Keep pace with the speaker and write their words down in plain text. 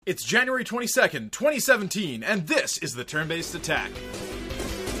It's January 22nd, 2017, and this is the Turn-Based Attack.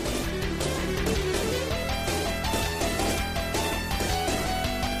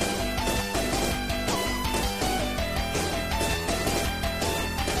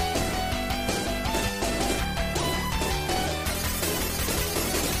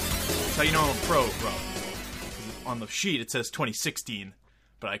 That's how you know I'm a pro, bro. On the sheet it says 2016,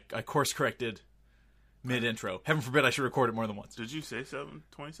 but I course-corrected mid-intro. Heaven forbid I should record it more than once. Did you say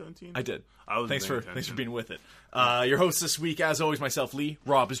 2017? I did. Thanks for being with it. Your host this week, as always, myself, Lee.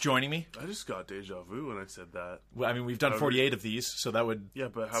 Rob is joining me. I just got deja vu when I said that. Well, I mean, we've done 48 of these, so that would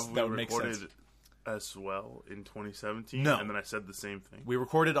but have we recorded as well in 2017? No. And then I said the same thing. We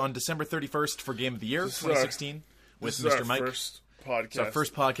recorded on December 31st for Game of the Year 2016 with Mr. Mike. First podcast. It's our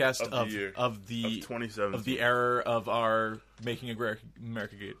first podcast of the year of 2017 of the era of our making America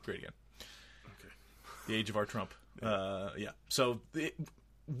great again. The age of our Trump. Yeah. So,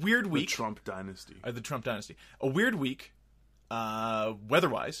 weird week. The Trump dynasty. The Trump dynasty. A weird week,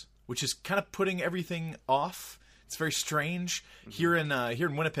 weather-wise, which is kind of putting everything off. It's very strange. Mm-hmm. Here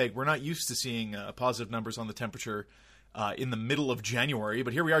in Winnipeg, we're not used to seeing positive numbers on the temperature in the middle of January.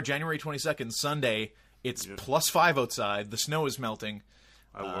 But here we are, January 22nd, Sunday. It's +5 outside. The snow is melting.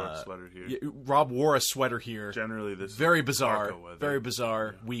 I wore a sweater here. Rob wore a sweater here. Generally, this very bizarre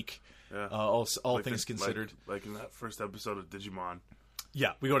week. Yeah. All things considered. Like in that first episode of Digimon.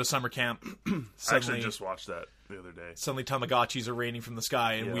 Yeah, we go to summer camp. I actually just watched that the other day. Suddenly Tamagotchis are raining from the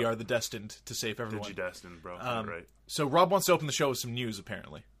sky, and we are the destined to save everyone. Digi-destined, bro. Right. So Rob wants to open the show with some news,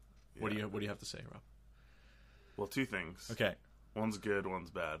 apparently. Yeah. What do you have to say, Rob? Well, two things. Okay. One's good, one's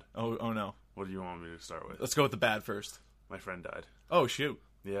bad. Oh no. What do you want me to start with? Let's go with the bad first. My friend died. Oh, shoot.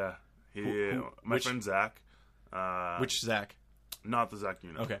 Yeah. My friend Zach. Which Zach? Not the Zach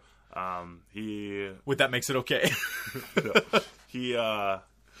you know. Okay. That makes it okay.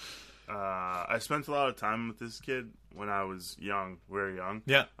 I spent a lot of time with this kid when I was young, very young.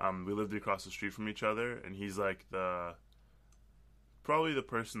 Yeah. We lived across the street from each other, and he's like probably the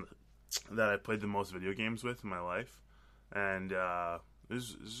person that I played the most video games with in my life. And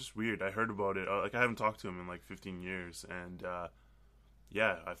it's just weird. I heard about it. I haven't talked to him in like 15 years, and I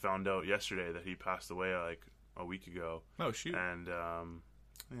found out yesterday that he passed away like a week ago. Oh shoot! And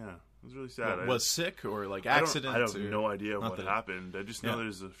it was really sad. Was sick or like accident? I have no idea what happened. I just know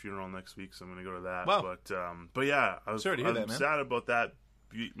there's a funeral next week, so I'm going to go to that. Wow. But yeah, I was sorry to hear that, man. Sad about that.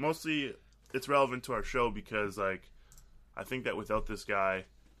 Mostly, it's relevant to our show because like I think that without this guy,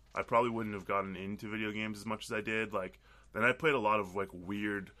 I probably wouldn't have gotten into video games as much as I did. Like then I played a lot of like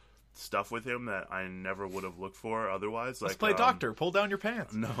weird stuff with him that I never would have looked for otherwise. Let's play Doctor. Pull down your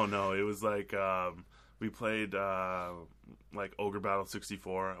pants. No. It was like we played like Ogre Battle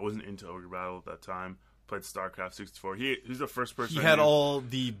 64. I wasn't into Ogre Battle at that time. Played StarCraft 64. He's the first person. He had all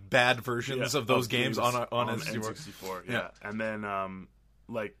the bad versions of those games on N64. Yeah. And then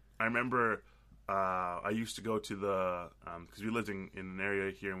like I remember I used to go to the because we lived in an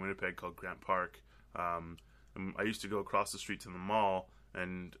area here in Winnipeg called Grant Park. And I used to go across the street to the mall,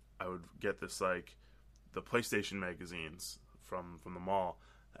 and I would get this like the PlayStation magazines from the mall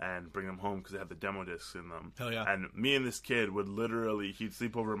and bring them home because they had the demo discs in them. Hell yeah. And me and this kid would he'd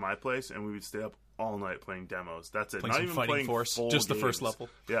sleep over at my place, and we would stay up all night playing demos. That's it. Not even Fighting Force, just the first level.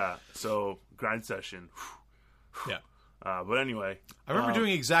 Yeah. So grind session. Yeah. But anyway, I remember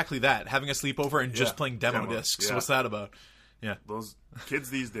doing exactly that, having a sleepover and just playing demo discs. Yeah. What's that about? Yeah. Those kids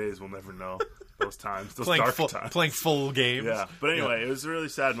these days will never know those times, those playing dark times. Playing full games. Yeah. But anyway, it was a really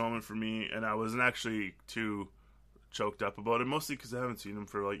sad moment for me, and I wasn't actually too choked up about it, mostly because I haven't seen him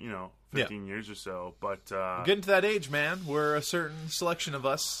for 15 years or so. But we're getting to that age, man, where a certain selection of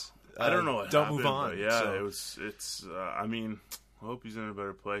us I don't know what don't happened, move on. But yeah, it's I mean, I hope he's in a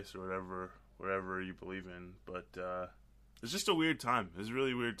better place or whatever you believe in. But it's just a weird time. It's a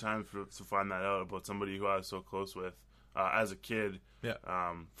really weird time to find that out about somebody who I was so close with as a kid. Yeah.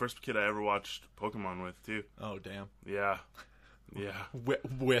 First kid I ever watched Pokemon with too. Oh damn. Yeah. Yeah. With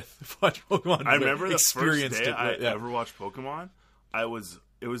Pokemon. I remember the first day I ever watched Pokemon. It was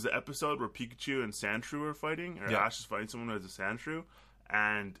the episode where Pikachu and Sandshrew are fighting, or Ash is fighting someone who has a Sandshrew,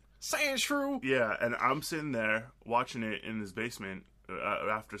 and Sandshrew. Yeah, and I'm sitting there watching it in his basement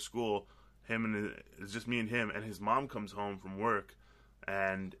after school. It's just me and him, and his mom comes home from work,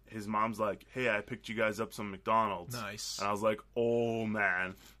 and his mom's like, "Hey, I picked you guys up some McDonald's." Nice. And I was like, "Oh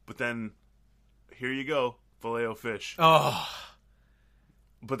man!" But then, here you go, Filet-O-Fish. Oh.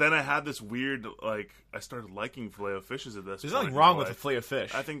 But then I had this weird, I started liking Filet-O-Fishes at this point. There's nothing wrong with a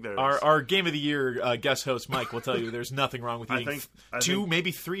Filet-O-Fish. I think there is. Our Game of the Year guest host, Mike, will tell you there's nothing wrong with eating two,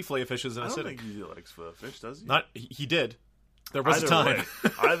 maybe three Filet-O-Fishes in a sitting. I don't think he likes Filet-O-Fish, does he? He did. There was a time.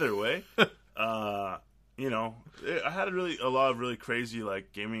 Either way, you know, I had a lot of really crazy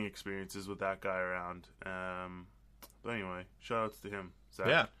like gaming experiences with that guy around. But anyway, shout outs to him. Zach.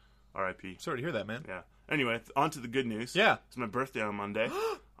 Yeah. R.I.P. Sorry to hear that, man. Yeah. Anyway, on to the good news. Yeah. It's my birthday on Monday.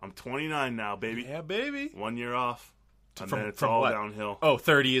 I'm 29 now, baby. Yeah, baby. 1 year off. And From- then it's from all what? downhill. Oh,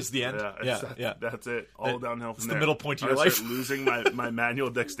 30 is the end. Yeah, that's it. All downhill from It's there. the middle point of When your I life. start losing my manual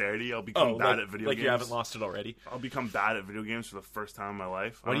dexterity, I'll become bad at video like games. you haven't lost it already. I'll become bad at video games for the first time in my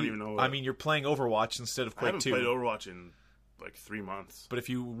life. What I do don't you, even know. I mean, you're playing Overwatch instead of I Quake haven't 2. played Overwatch in like 3 months. But if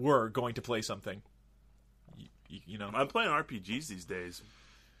you were going to play something, you know, I'm playing RPGs these days.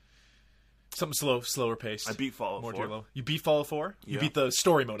 something slower paced. I beat Fallout more 4. low. You beat Fallout 4? You Yeah. beat the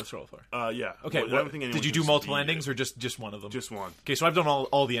story mode of Fallout 4? Yeah. Okay, Well, I don't think anyone did you can do multiple speed endings it. or just one of them? Just one. Okay, so I've done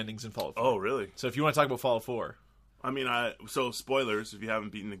all the endings in Fallout 4. Oh, really? So if you want to talk about Fallout 4, I mean, so spoilers if you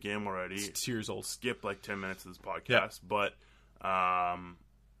haven't beaten the game already. it's 2 years old. Skip like 10 minutes of this podcast, but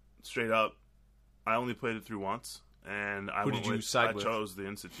straight up, I only played it through once, and I Who did you with, side I with? chose the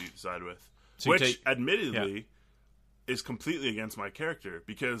Institute to side with, So you which admittedly is completely against my character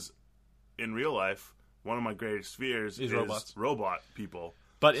because in real life, one of my greatest fears is robots. robot people.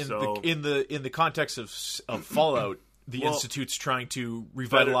 But in So- the context of Fallout, the Well, Institute's trying to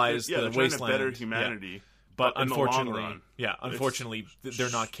revitalize they're the trying wasteland. to better Yeah. humanity. But in the long unfortunately, run, unfortunately, they're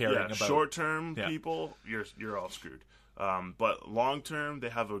not caring about. short term Yeah. people. You're all screwed. But long term, they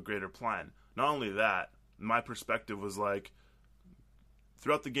have a greater plan. Not only that, my perspective was like,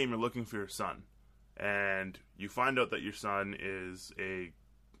 throughout the game, you're looking for your son, and you find out that your son is a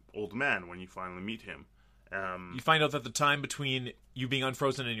old man when you finally meet him. You find out that the time between you being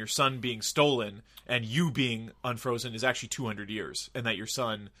unfrozen and your son being stolen and you being unfrozen is actually 200 years, and that your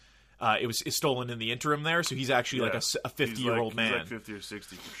son is stolen in the interim there, so he's actually like a 50-year-old man. He's like 50 or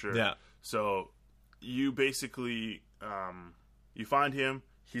 60 for sure. Yeah. So you basically you find him.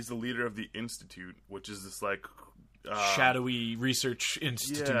 He's the leader of the Institute, which is this like shadowy research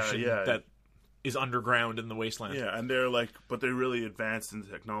institution yeah. that is underground in the wasteland. Yeah, and they're like, but they're really advanced in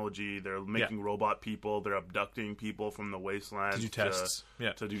technology. They're making robot people. They're abducting people from the wasteland To do tests.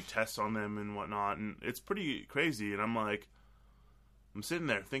 to do tests on them and whatnot. And it's pretty crazy. And I'm like, I'm sitting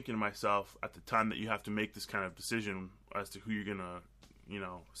there thinking to myself at the time that you have to make this kind of decision as to who you're gonna,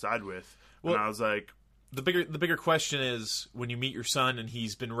 side with. Well, and I was like, the bigger question is when you meet your son and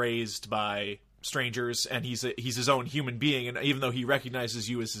he's been raised by strangers and he's his own human being, and even though he recognizes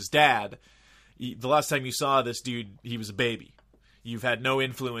you as his dad, the last time you saw this dude, he was a baby. You've had no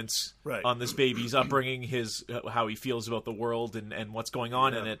influence on this baby's upbringing, his how he feels about the world and what's going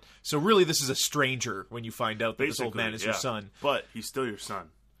on in it. So really, this is a stranger when you find out that this old man is your son. But he's still your son.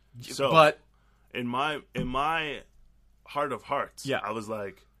 So, but in my heart of hearts, I was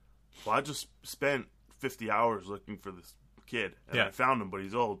like, well, I just spent 50 hours looking for this kid, and I found him, but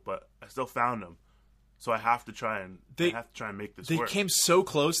he's old. But I still found him. So I have to try and make this work. They came so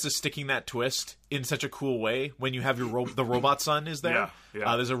close to sticking that twist in such a cool way when you have the robot son is there.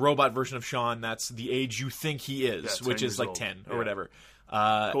 Yeah. There's a robot version of Sean that's the age you think he is, which is like old. 10 or Yeah. whatever.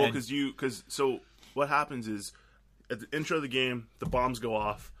 Cool, so what happens is at the intro of the game, the bombs go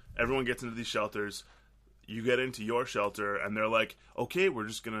off. Everyone gets into these shelters. You get into your shelter, and they're like, okay, we're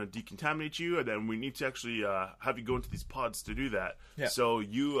just going to decontaminate you, and then we need to actually have you go into these pods to do that. Yeah. So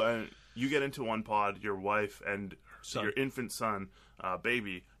you get into one pod, your wife and your infant son,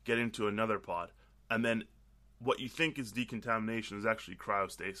 baby, get into another pod. And then what you think is decontamination is actually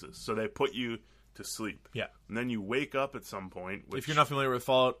cryostasis. So they put you to sleep. Yeah. And then you wake up at some point. If you're not familiar with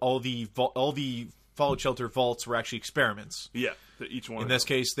Fallout, all the Fallout Shelter vaults were actually experiments. Yeah, each one. In this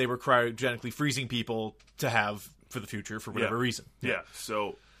case, they were cryogenically freezing people to have for the future for whatever reason. Yeah,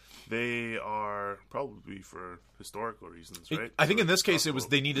 so they are probably for historical reasons, right? I think in this case, it was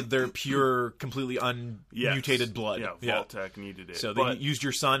they needed their pure, completely unmutated blood. Yeah, Vault-Tec needed it. So they used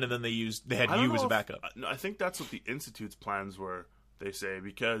your son, and then they had you as a backup. I think that's what the Institute's plans were, they say,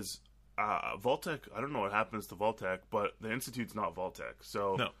 because Vault-Tec, I don't know what happens to Vault-Tec, but the Institute's not Vault-Tec.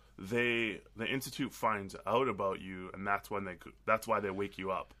 So no. The Institute finds out about you, and that's why they wake you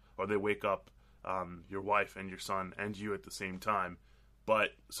up, or they wake up your wife and your son and you at the same time. But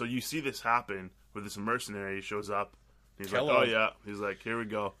so you see this happen where this mercenary shows up. He's like, oh yeah. He's like, here we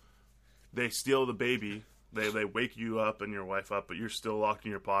go. They steal the baby. They wake you up and your wife up, but you're still locked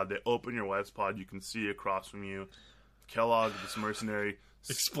in your pod. They open your wife's pod. You can see across from you. Kellogg, this mercenary,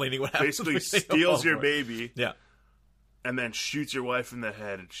 explaining what happens. Basically steals your baby. Yeah. And then shoots your wife in the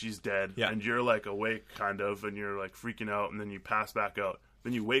head, and she's dead. Yeah. And you're like awake, kind of, and you're like freaking out, and then you pass back out.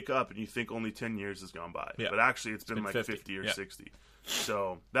 Then you wake up, and you think only 10 years has gone by. Yeah. But actually, it's been like 50 or 60.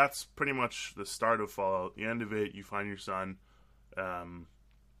 So that's pretty much the start of Fallout. The end of it, you find your son.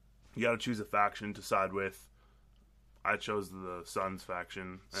 You got to choose a faction to side with. I chose the Suns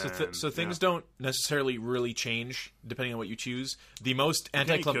faction. So things don't necessarily really change depending on what you choose. The most Can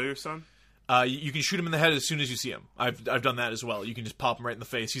you kill your son? You can shoot him in the head as soon as you see him. I've done that as well. You can just pop him right in the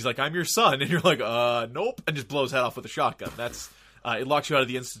face. He's like, "I'm your son," and you're like, "Nope," and just blow his head off with a shotgun. That's it locks you out of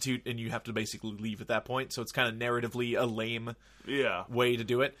the Institute, and you have to basically leave at that point. So it's kind of narratively a lame way to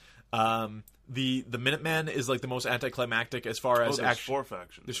do it. The Minuteman is like the most anticlimactic as far as there's 4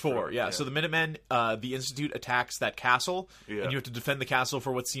 factions. There's 4, yeah. So the Minutemen, the Institute attacks that castle, and you have to defend the castle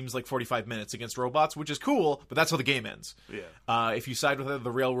for what seems like 45 minutes against robots, which is cool, but that's how the game ends. Yeah. If you side with either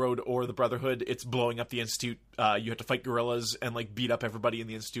the Railroad or the Brotherhood, it's blowing up the Institute. You have to fight guerrillas and like beat up everybody in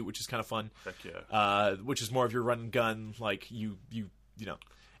the Institute, which is kind of fun. Heck yeah. Which is more of your run and gun, like you know.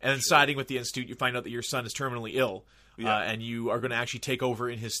 And then siding with the Institute, you find out that your son is terminally ill. And you are going to actually take over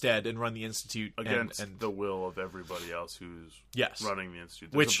in his stead and run the Institute against the will of everybody else who's running the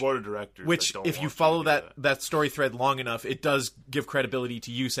Institute. There's a board of directors. Which, if you follow that story thread long enough, it does give credibility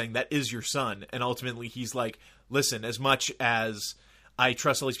to you saying that is your son. And ultimately, he's like, "Listen, as much as I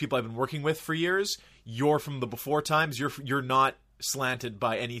trust all these people I've been working with for years, you're from the before times. You're not slanted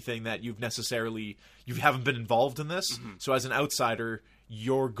by anything that you haven't been involved in this. Mm-hmm. So as an outsider,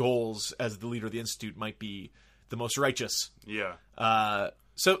 your goals as the leader of the Institute might be the most righteous." Yeah.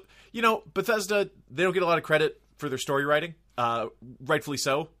 So, Bethesda, they don't get a lot of credit for their story writing. Rightfully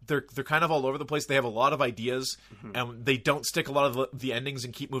so. They're kind of all over the place. They have a lot of ideas, and they don't stick a lot of the endings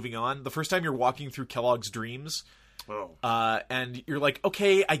and keep moving on. The first time you're walking through Kellogg's dreams, and you're like,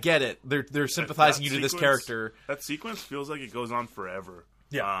 okay, I get it. They're sympathizing you to this character. That sequence feels like it goes on forever.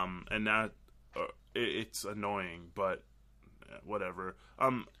 Yeah. And that it's annoying, but whatever.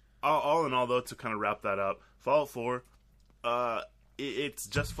 All in all, though, to kind of wrap that up, Fallout 4, it's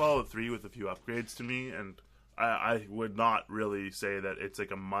just Fallout 3 with a few upgrades to me, and I would not really say that it's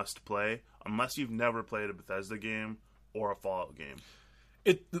like a must-play unless you've never played a Bethesda game or a Fallout game.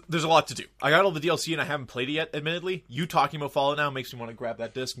 There's a lot to do. I got all the DLC and I haven't played it yet, admittedly. You talking about Fallout now makes me want to grab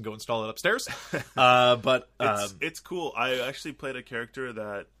that disc and go install it upstairs. But it's cool. I actually played a character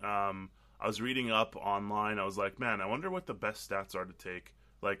that I was reading up online. I was like, man, I wonder what the best stats are to take.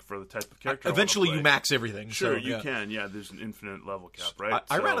 Like, for the type of character eventually you max everything. Sure, so, you can. Yeah, there's an infinite level cap, right?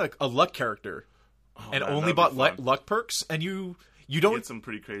 I ran a luck character and only bought luck perks, and you don't get some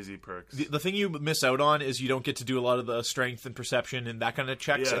pretty crazy perks. The thing you miss out on is you don't get to do a lot of the strength and perception and that kind of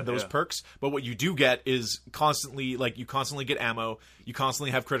checks and those perks. But what you do get is you constantly get ammo. You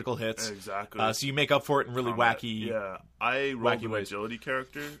constantly have critical hits. Exactly. So you make up for it in really wacky. Yeah, I rolled an agility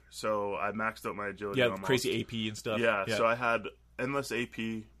character, so I maxed out my agility. Yeah, almost. Crazy AP and stuff. Yeah, so I had endless AP.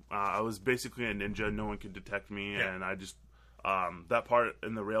 I was basically a ninja. No one could detect me, and I just that part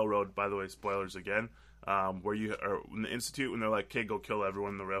in the Railroad. By the way, spoilers again. Where you are in the Institute when they're like, "Okay, go kill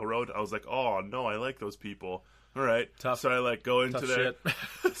everyone in the Railroad." I was like, "Oh no, I like those people." All right, tough. So I go into there,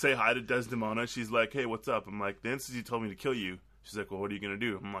 say hi to Desdemona. She's like, "Hey, what's up?" I'm like, "The Institute told me to kill you." She's like, "Well, what are you gonna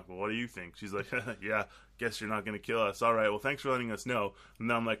do?" I'm like, "Well, what do you think?" She's like, "Yeah, guess you're not gonna kill us." All right, well, thanks for letting us know. And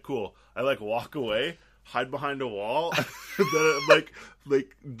then I'm like, "Cool." I walk away, hide behind a wall, then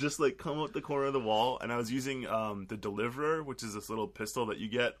just come out the corner of the wall. And I was using the Deliverer, which is this little pistol that you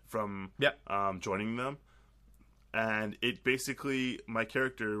get from joining them. And it basically, my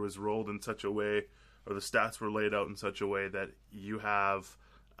character was rolled in such a way, or the stats were laid out in such a way that you have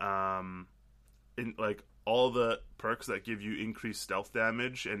all the perks that give you increased stealth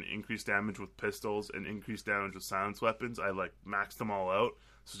damage and increased damage with pistols and increased damage with silence weapons. I maxed them all out.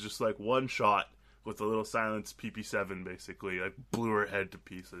 So just one shot with a little silence PP7 basically blew her head to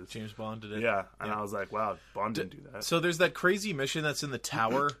pieces. James Bond did it. Yeah, and I was like, wow, Bond didn't do that. So there's that crazy mission that's in the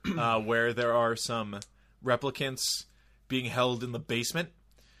tower where there are some replicants being held in the basement.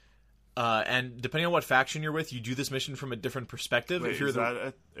 And depending on what faction you're with, you do this mission from a different perspective. Wait,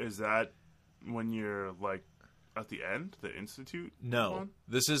 is that when you're at the end, the Institute? No,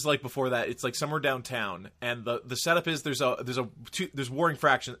 this is before that. It's somewhere downtown, and the setup is there's warring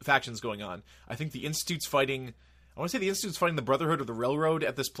factions going on. I think the Institute's fighting. I want to say the Institute's fighting the Brotherhood or the Railroad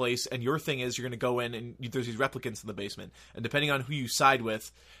at this place, and your thing is you're going to go in and there's these replicants in the basement, and depending on who you side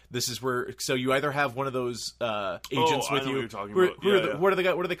with, this is where. So you either have one of those agents with you. What you're talking about. What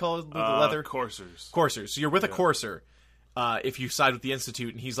are they called? The leather coursers. Coursers. So you're with a courser. If you side with the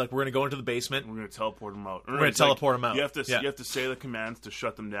Institute, and he's like, "We're going to go into the basement. We're going to teleport them out. We're going to teleport them out. You have to say the commands to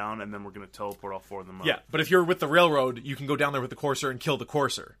shut them down, and then we're going to teleport all 4 of them out. Yeah, but if you're with the Railroad, you can go down there with the courser and kill the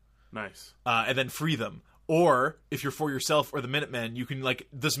courser. Nice. And then free them. Or if you're for yourself or the Minutemen, you can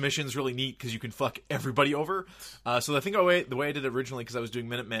this mission's really neat because you can fuck everybody over. So I think the way I did it originally, because I was doing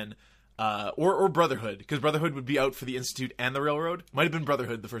Minutemen, or Brotherhood, because Brotherhood would be out for the Institute and the Railroad. Might have been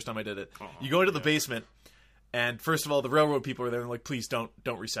Brotherhood the first time I did it. You go into the basement, and first of all, the Railroad people are there and like, please don't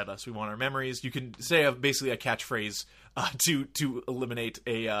reset us. We want our memories. You can say basically a catchphrase to eliminate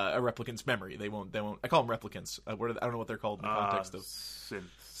a replicant's memory. They won't. I call them replicants. I don't know what they're called in the context of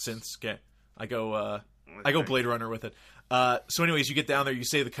synths. Okay, I go Blade Runner with it. So anyways, you get down there, you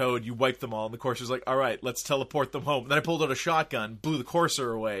say the code, you wipe them all, and the Courser's like, all right, let's teleport them home. And then I pulled out a shotgun, blew the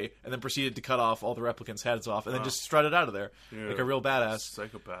Courser away, and then proceeded to cut off all the replicants' heads off, and then just strutted out of there like a real badass.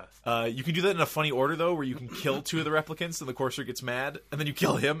 Psychopath. You can do that in a funny order, though, where you can kill 2 of the replicants, and the Courser gets mad, and then you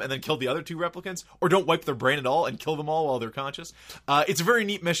kill him, and then kill the other 2 replicants, or don't wipe their brain at all and kill them all while they're conscious. It's a very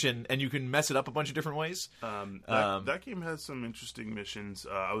neat mission, and you can mess it up a bunch of different ways. That game has some interesting missions.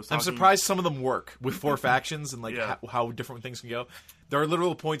 I'm surprised some of them work with 4 factions and like how different things can go. There are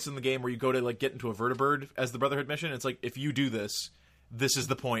literal points in the game where you go to like get into a vertibird as the Brotherhood mission. It's like, if you do this is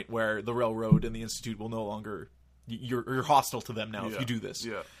the point where the Railroad and the Institute will no longer you're hostile to them now if you do this.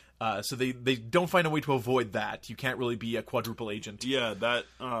 So they don't find a way to avoid that. You can't really be a quadruple agent. Yeah, that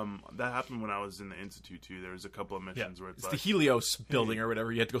happened when I was in the Institute too. There was a couple of missions where it's like, the Helios building or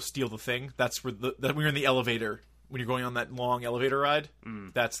whatever. You had to go steal the thing. That's where when you're in the elevator, when you're going on that long elevator ride.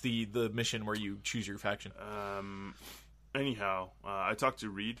 That's the mission where you choose your faction. Anyhow, I talked to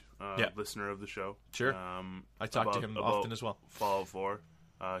Reed, listener of the show. Sure. I talk to him often as well. Fallout 4.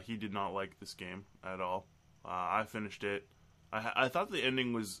 He did not like this game at all. I finished it. I thought the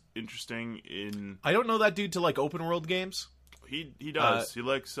ending was interesting. I don't know that dude to like open world games. He does. He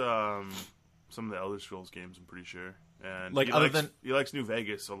likes some of the Elder Scrolls games, I'm pretty sure. And like he likes New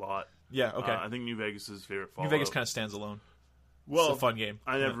Vegas a lot. Yeah, okay. I think New Vegas is his favorite Fallout. New Vegas kind of stands alone. Well, it's a fun game.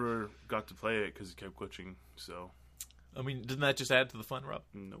 I never got to play it because it kept glitching, so... I mean, didn't that just add to the fun, Rob?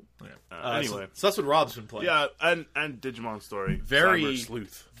 Nope. Okay. Anyway. So that's what Rob's been playing. Yeah, and Digimon Story. Very Cyber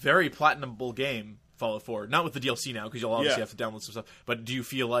Sleuth. Very platinumable game, Fallout 4. Not with the DLC now, because you'll obviously have to download some stuff. But do you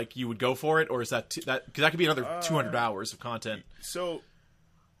feel like you would go for it, or is that... Because that could be another 200 hours of content. So,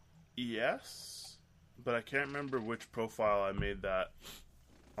 yes, but I can't remember which profile I made that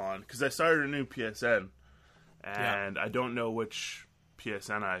on. Because I started a new PSN, and I don't know which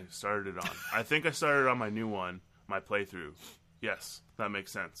PSN I started on. I think I started on my new one. My playthrough. Yes, that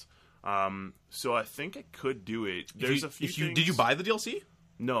makes sense. So I think I could do it. There's a few things... Did you buy the DLC?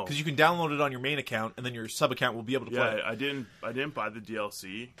 No. Because you can download it on your main account, and then your sub account will be able to play it. I didn't buy the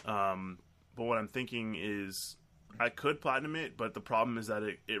DLC. But what I'm thinking is I could platinum it, but the problem is that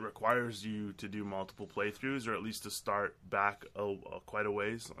it requires you to do multiple playthroughs, or at least to start back quite a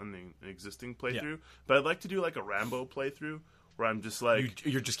ways on the existing playthrough. But I'd like to do like a Rambo playthrough, where I'm just like...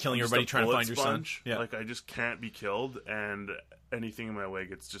 You're just killing everybody trying to find your son. Yeah. Like, I just can't be killed, and anything in my way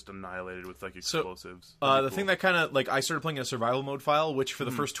gets just annihilated with, like, explosives. So, the thing that kind of... Like, I started playing a survival mode file, which for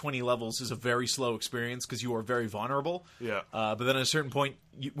the first 20 levels is a very slow experience, because you are very vulnerable. Yeah. But then at a certain point,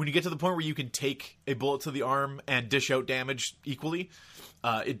 when you get to the point where you can take a bullet to the arm and dish out damage equally,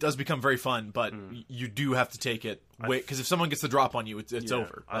 it does become very fun, but you do have to take it. Because if someone gets the drop on you, it's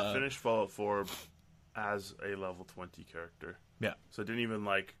over. I finished Fallout 4... as a level 20 character. Yeah. So I didn't even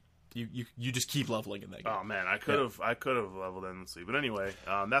like... You just keep leveling in that game. Oh man, I could have leveled endlessly. But anyway,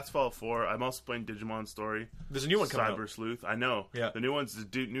 that's Fallout 4. I'm also playing Digimon Story. There's a new one coming out. Cyber Sleuth. I know. Yeah. The new one's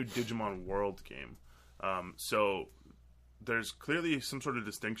the new Digimon World game. So there's clearly some sort of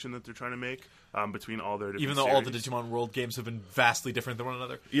distinction that they're trying to make between all their different Even though series. all the Digimon World games have been vastly different than one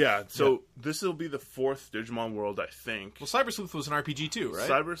another. Yeah, so this will be the 4th Digimon World, I think. Well, Cyber Sleuth was an RPG too, right?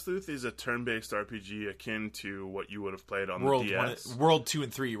 Cyber Sleuth is a turn-based RPG akin to what you would have played on World the DS. World 2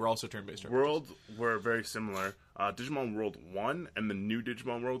 and 3 were also turn-based RPGs. World were very similar. Digimon World 1 and the new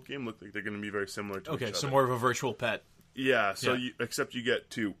Digimon World game look like they're going to be very similar to each other. Okay, so more of a virtual pet. Yeah, so except you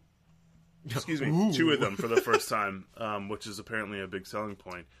get 2. Excuse me, 2 of them for the first time, which is apparently a big selling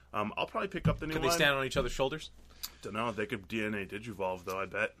point. I'll probably pick up the new one. Could they stand on each other's shoulders? Don't know. They could DNA Digivolve, though, I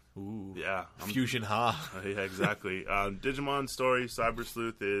bet. Ooh. Yeah. Fusion, ha. Yeah, exactly. Digimon Story Cyber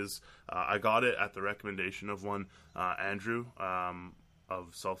Sleuth is... I got it at the recommendation of one, Andrew,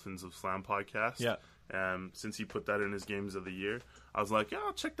 of Sultans of Slam podcast. Yeah. Since he put that in his Games of the Year, I was like, yeah,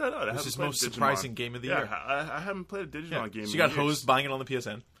 I'll check that out. This is his most surprising game of the year. I haven't played a Digimon game in So you got years. hosed buying it on the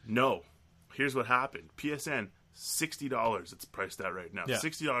PSN? No. Here's what happened. PSN, $60 it's priced at right now. Yeah.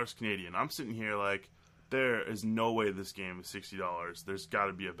 $60 Canadian. I'm sitting here like, there is no way this game is $60. There's got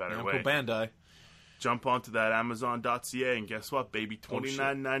to be a better way. Uncle Bandai. Jump onto that Amazon.ca and guess what, baby?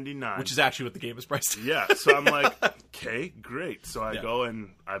 $29.99. Which is actually what the game is priced at. Yeah, so I'm like, okay, great. So I go and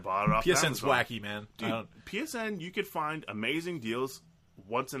I bought it off PSN's Amazon. wacky, man. Dude, PSN, you could find amazing deals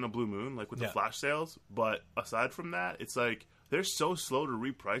once in a blue moon, like with the flash sales. But aside from that, it's like they're so slow to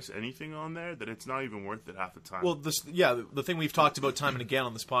reprice anything on there that it's not even worth it half the time. Well, the thing we've talked about time and again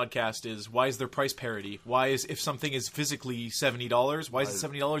on this podcast is why is there price parity? Why is if something is physically $70, why is it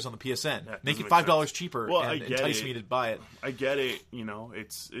 $70 on the PSN? Yeah, Make it doesn't $5 make sense. cheaper Well, and entice me to buy it. I get it. You know,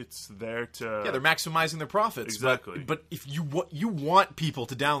 it's there to. Yeah, they're maximizing their profits. Exactly. But if you want people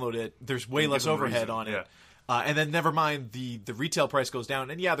to download it, there's way less give them a overhead reason, on it. yeah. And then never mind the retail price goes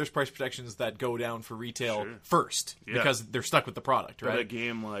down. And yeah, there's price protections that go down for retail Sure. first Yeah. because they're stuck with the product, But a right?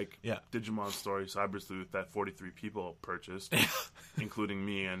 game like Yeah. Digimon Story Cyber Sleuth that 43 people purchased, including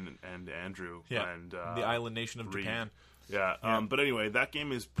me and Andrew and the island nation of Reed. Japan. Yeah. But anyway, that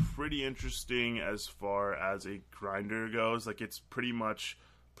game is pretty interesting as far as a grinder goes. Like, it's pretty much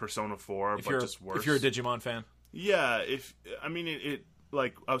Persona 4, but just worse. If you're a Digimon fan. Yeah, it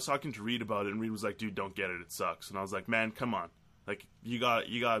like, I was talking to Reed about it, and Reed was like, dude, don't get it, it sucks. And I was like, man, come on. Like, you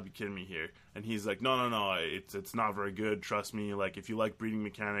gotta be kidding me here. And he's like, no, it's not very good, trust me. Like, if you like breeding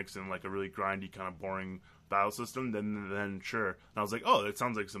mechanics and, like, a really grindy, kind of boring battle system, then sure. And I was like, oh, that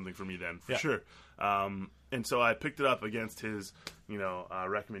sounds like something for me then, for sure. And so I picked it up against his,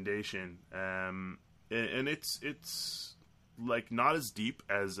 recommendation. And it's like not as deep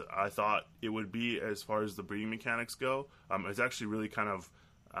as I thought it would be as far as the breeding mechanics go. It's actually really kind of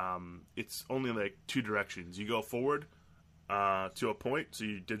it's only like two directions. You go forward to a point, so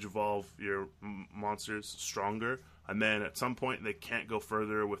you digivolve your monsters stronger, and then at some point they can't go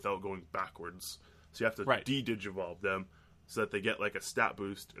further without going backwards. So you have to de-digivolve them so that they get like a stat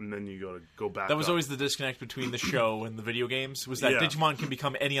boost, and then you go back. That was up. always the disconnect between the show and the video games. Was that Digimon can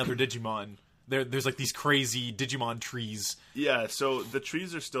become any other Digimon. There's like these crazy Digimon trees. Yeah, so the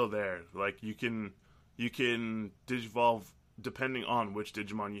trees are still there. Like you can digivolve depending on which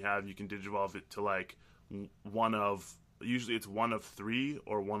Digimon you have. You can digivolve it to like usually it's one of 3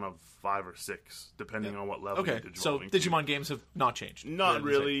 or one of 5 or 6, depending on what level. Okay, you're so digivolving Digimon games have not changed. Not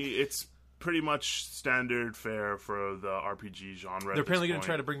really. It's pretty much standard fare for the RPG genre. They're apparently going to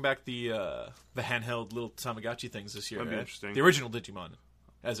try to bring back the handheld little Tamagotchi things this year. That'd be right? interesting. The original Digimon,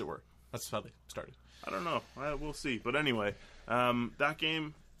 as it were. That's how they started. I don't know. We'll see. But anyway, that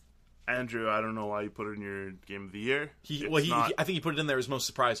game, Andrew, I don't know why you put it in your game of the year. I think he put it in there as most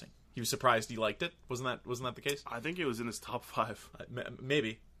surprising. He was surprised he liked it. Wasn't that the case? I think it was in his top 5.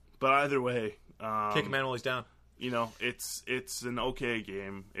 Maybe. But either way, Kick a man while he's down. It's an okay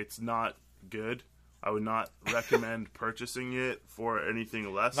game. It's not good. I would not recommend purchasing it for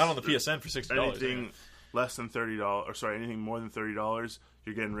anything less. Not on the PSN for $60. Anything less than $30, or sorry, anything more than $30,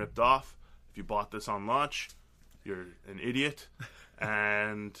 you're getting ripped off. If you bought this on launch, you're an idiot.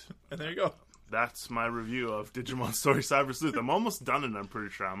 And there you go. That's my review of Digimon Story Cyber Sleuth. I'm almost done it, I'm pretty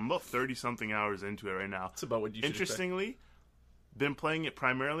sure. I'm about 30-something hours into it right now. That's about what you should Interestingly, been playing it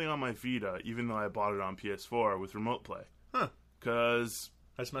primarily on my Vita, even though I bought it on PS4 with Remote Play. Huh. Because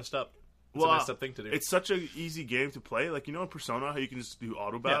that's messed up. It's a messed up thing to do. It's such an easy game to play. Like, in Persona, how you can just do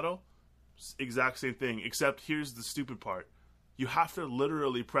auto battle? Yeah. Exact same thing, except here's the stupid part. You have to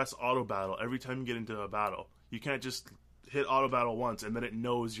literally press auto battle every time you get into a battle. You can't just hit auto battle once and then it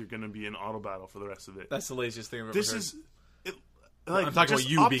knows you're going to be in auto battle for the rest of it. That's the laziest thing I've ever heard. I'm talking about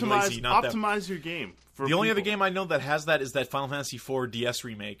you being lazy, not them. Optimize your game. The only other game I know that has that is that Final Fantasy IV DS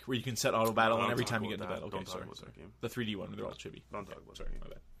remake, where you can set auto battle and every time you get into battle. Okay, sorry. The 3D one, they're all chibi. Don't talk about that game. My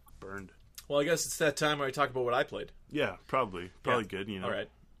bad. Burned. Well, I guess it's that time where I talk about what I played. Yeah, probably good. All right.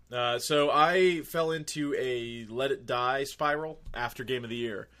 So I fell into a Let It Die spiral after Game of the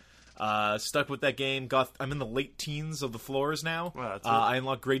Year. Stuck with that game. I'm in the late teens of the floors now. Wow, that's I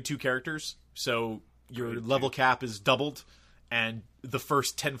unlocked grade 2 characters, so your level cap is doubled, and the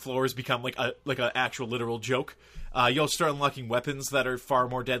first 10 floors become like a actual literal joke. You'll start unlocking weapons that are far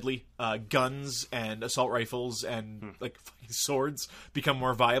more deadly. Guns and assault rifles and like swords become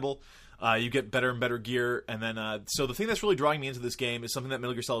more viable. You get better and better gear, and then so the thing that's really drawing me into this game is something that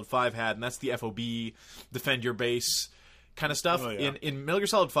Metal Gear Solid 5 had, and that's the FOB, defend your base kind of stuff. Oh, yeah. In Metal Gear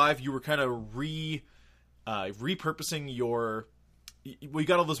Solid 5, you were kind of repurposing your... We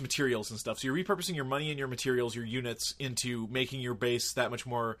got all those materials and stuff, so you're repurposing your money and your materials, your units, into making your base that much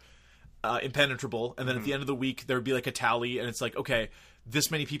more impenetrable, and then at the end of the week, there would be like a tally, and it's like, okay,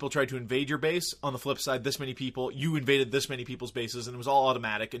 this many people tried to invade your base. On the flip side, this many people, you invaded this many people's bases, and it was all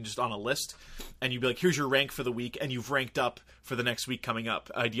automatic and just on a list. And you'd be like, here's your rank for the week, and you've ranked up for the next week coming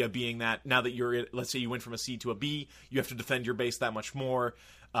up. Idea being that now that you're, let's say you went from a C to a B, you have to defend your base that much more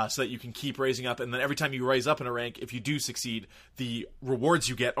so that you can keep raising up. And then every time you rise up in a rank, if you do succeed, the rewards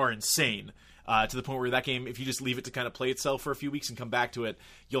you get are insane. To the point where that game, if you just leave it to kind of play itself for a few weeks and come back to it,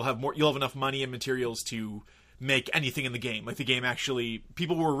 you'll have enough money and materials to make anything in the game. Like the game actually,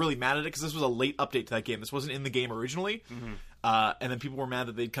 people were really mad at it because this was a late update to that game. This wasn't in the game originally. And then people were mad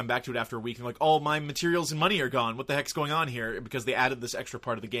that they'd come back to it after a week and like, all my materials and money are gone. What the heck's going on here? Because they added this extra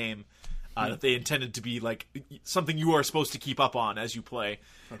part of the game that they intended to be like something you are supposed to keep up on as you play.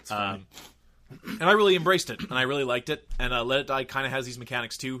 That's funny. And I really embraced it, and I really liked it. And Let It Die kind of has these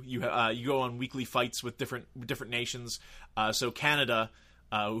mechanics too. You go on weekly fights with different nations. So Canada,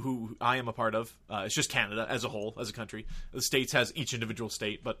 who I am a part of, it's just Canada as a whole, as a country. The States has each individual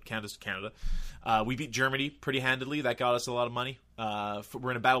state, but Canada's Canada. We beat Germany pretty handedly. That got us a lot of money.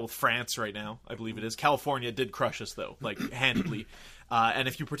 We're in a battle with France right now, I believe it is. California did crush us, though, like handedly. And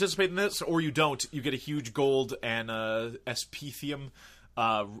if you participate in this, or you don't, you get a huge gold and Espethium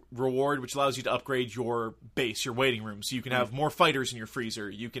reward, which allows you to upgrade your base, your waiting room, so you can have more fighters in your freezer,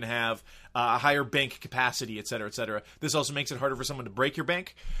 you can have a higher bank capacity, etc., etc. This also makes it harder for someone to break your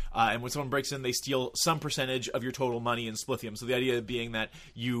bank, and when someone breaks in, they steal some percentage of your total money in Splithium. So the idea being that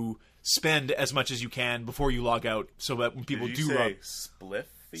you spend as much as you can before you log out, so that when people do log...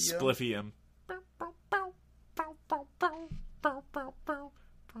 Splithium?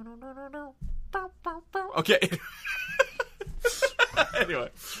 Okay. Anyway,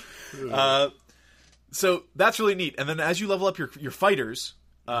 so that's really neat. And then as you level up your fighters,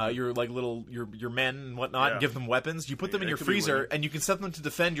 your like little your men and whatnot, and give them weapons, you put them in your freezer, and you can set them to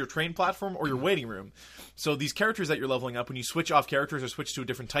defend your train platform or your waiting room. So these characters that you're leveling up, when you switch off characters or switch to a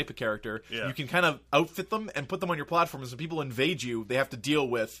different type of character, you can kind of outfit them and put them on your platform. So people invade you, they have to deal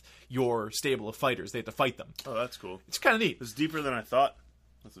with your stable of fighters. They have to fight them. Oh, that's cool. It's kind of neat. It's deeper than I thought.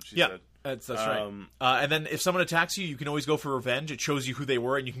 That's what she said. That's right. And then if someone attacks you, you can always go for revenge. It shows you who they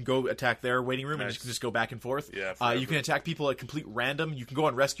were, and you can go attack their waiting room, and you can just go back and forth. Yeah, you can attack people at complete random. You can go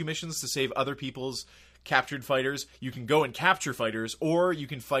on rescue missions to save other people's captured fighters. You can go and capture fighters, or you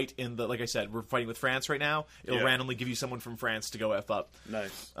can fight in the, like I said, we're fighting with France right now. It'll randomly give you someone from France to go F up.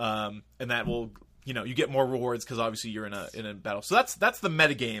 Nice. And that will... you get more rewards because obviously you're in a battle. So that's the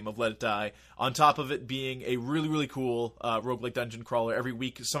metagame of Let It Die. On top of it being a really, really cool roguelike dungeon crawler. Every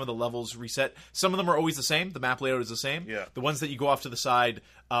week, some of the levels reset. Some of them are always the same. The map layout is the same. Yeah. The ones that you go off to the side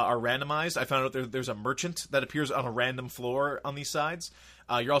are randomized. I found out there's a merchant that appears on a random floor on these sides.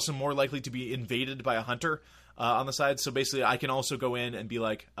 You're also more likely to be invaded by a hunter on the side. So basically, I can also go in and be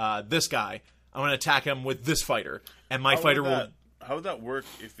like, this guy, I'm going to attack him with this fighter. And my fighter will... How would that work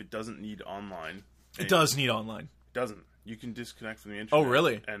if it doesn't need online? It does need online. Doesn't. You can disconnect from the internet. Oh,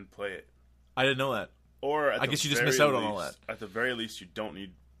 really? And play it. I didn't know that. Or I guess you just miss out on all that. At the very least, you don't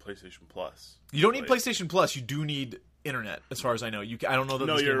need PlayStation Plus. You don't need PlayStation Plus. You do need internet, as far as I know. I don't know that.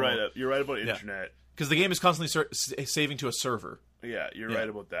 No, you're right. You're right about internet. Because the game is constantly saving to a server. Yeah, you're right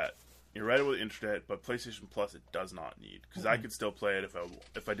about that. You're right about the internet, but PlayStation Plus it does not need, because I could still play it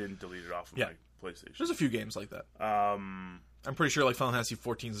if I didn't delete it off of my PlayStation. There's a few games like that. I'm pretty sure like Final Fantasy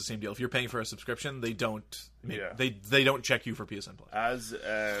 14 is the same deal. If you're paying for a subscription, they don't they don't check you for PSN Plus. As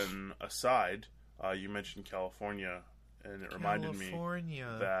an aside, you mentioned California, and it reminded me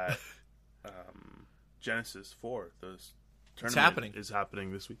that Genesis 4, the tournament, is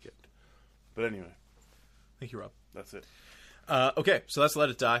happening this weekend. But anyway, thank you, Rob. That's it. Okay, so that's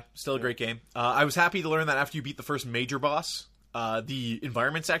Let It Die. Still a great game. I was happy to learn that after you beat the first major boss, the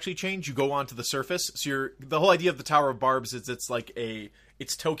environments actually change. You go onto the surface. So the whole idea of the Tower of Barbs is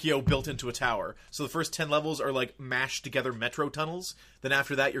it's Tokyo built into a tower. So the first 10 levels are like mashed together metro tunnels. Then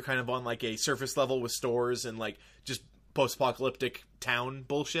after that, you're kind of on like a surface level with stores and like just post-apocalyptic town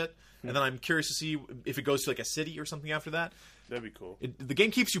bullshit. And then I'm curious to see if it goes to like a city or something after that. That'd be cool. The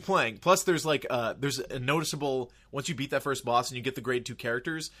game keeps you playing. Plus, there's like there's a noticeable, once you beat that first boss and you get the grade 2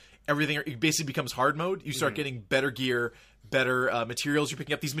 characters, everything it basically becomes hard mode. You start getting better gear, better materials. You're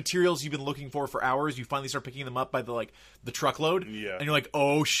picking up these materials you've been looking for hours. You finally start picking them up by the truckload. Yeah. And you're like,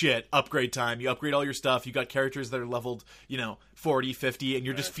 oh shit, upgrade time. You upgrade all your stuff. You got characters that are leveled, 40, 50, and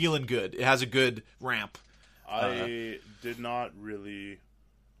you're just feeling good. It has a good ramp. I did not really.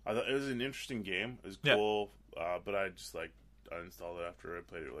 I thought it was an interesting game. It was cool, but I just uninstalled it after I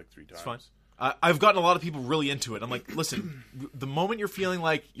played it 3 times. It's fine. I've gotten a lot of people really into it. I'm like, listen, the moment you're feeling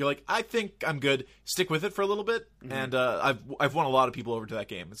like you're like, I think I'm good, stick with it for a little bit. And I've won a lot of people over to that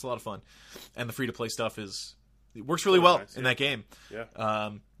game. It's a lot of fun, and the free to play stuff it works really well in that game. Yeah.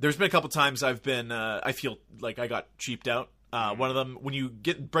 There's been a couple times I've been I feel like I got cheaped out. One of them, when you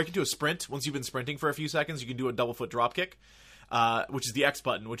break into a sprint, once you've been sprinting for a few seconds, you can do a double foot drop kick. Which is the X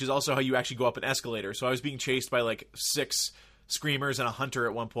button, which is also how you actually go up an escalator. So I was being chased by 6 screamers and a hunter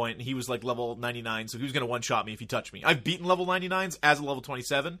at one point, and he was level 99, so he was going to one-shot me if he touched me. I've beaten level 99s as a level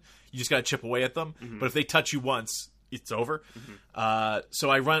 27. You just got to chip away at them. But if they touch you once, it's over. So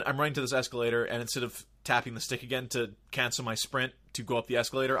I'm running to this escalator, and instead of tapping the stick again to cancel my sprint to go up the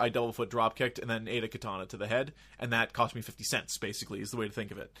escalator, I double foot drop kicked and then ate a katana to the head, and that cost me 50 cents. Basically, is the way to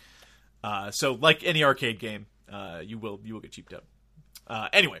think of it. So, like any arcade game, you will get cheaped out.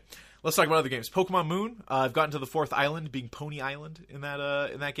 Anyway, let's talk about other games. Pokemon Moon. I've gotten to the 4th island, being Pony Island in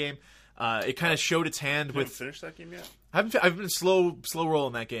that game. It kind of showed its hand with. Haven't finished that game yet? I've been slow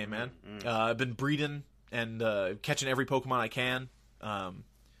rolling that game, man. I've been breeding and catching every Pokemon I can.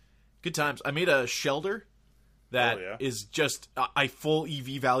 Good times. I made a Shelder that is just I full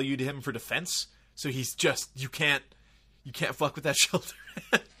EV valued him for defense, so he's just you can't fuck with that Shelder.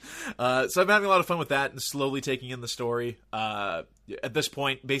 So I've been having a lot of fun with that and slowly taking in the story. At this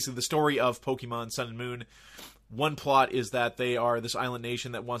point, basically the story of Pokemon Sun and Moon. One plot is that they are this island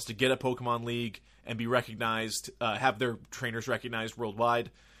nation that wants to get a Pokemon League and be recognized, have their trainers recognized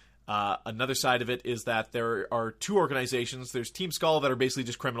worldwide. Another side of it is that there are 2 organizations. There's Team Skull that are basically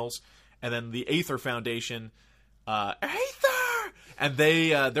just criminals, and then the Aether Foundation. Aether! And they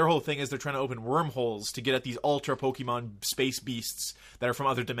their whole thing is they're trying to open wormholes to get at these ultra Pokemon space beasts that are from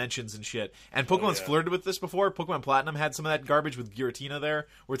other dimensions and shit. And Pokemon's flirted with this before. Pokemon Platinum had some of that garbage with Giratina there,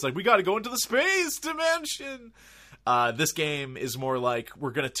 where it's like, we gotta go into the space dimension! This game is more like,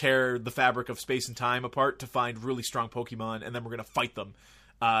 we're gonna tear the fabric of space and time apart to find really strong Pokemon, and then we're gonna fight them.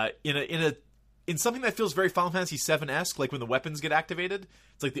 In something that feels very Final Fantasy VII-esque, like when the weapons get activated,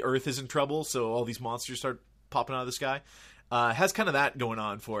 it's like the Earth is in trouble, so all these monsters start popping out of the sky. Has kind of that going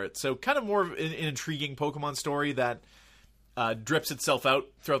on for it. So kind of more of an intriguing Pokemon story that drips itself out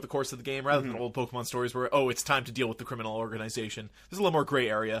throughout the course of the game, rather than old Pokemon stories where, it's time to deal with the criminal organization. There's a little more gray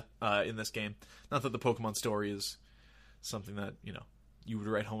area in this game. Not that the Pokemon story is something that, you would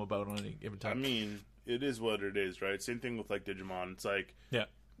write home about on any given time. I mean, it is what it is, right? Same thing with, like, Digimon. It's like... Yeah.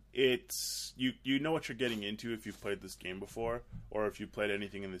 It's you know what you're getting into if you've played this game before, or if you've played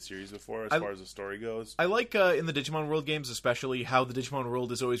anything in the series before, as far as the story goes. I like in the Digimon World games, especially how the Digimon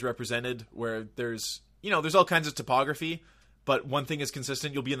World is always represented, where there's all kinds of topography, but one thing is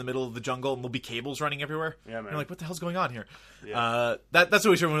consistent. You'll be in the middle of the jungle and there'll be cables running everywhere. Yeah, man. You're like, what the hell's going on here? Yeah. That's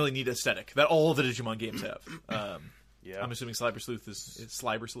always a really neat aesthetic that all of the Digimon games have. Yeah. I'm assuming Sliber Sleuth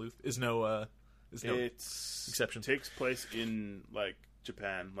is no exception. It takes place in like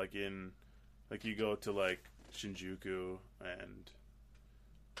Japan, like you go to like Shinjuku and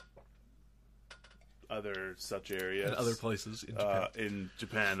other such areas and other places in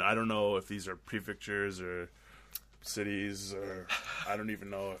Japan. I don't know if these are prefectures or cities, or I don't even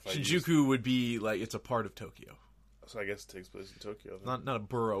know if Shinjuku would be like it's a part of Tokyo. So I guess it takes place in Tokyo. Not a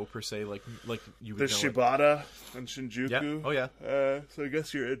borough per se, like you would. There's know Shibata and Shinjuku. Yeah. Oh yeah. So I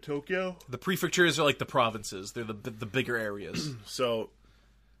guess you're in Tokyo. The prefectures are like the provinces. They're the bigger areas. So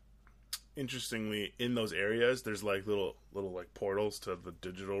interestingly, in those areas, there's like little like portals to the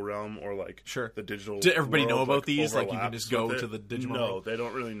digital realm, or like the digital. Did everybody know world, about these? Like you can overlaps just go with to the Digimon. No, world? they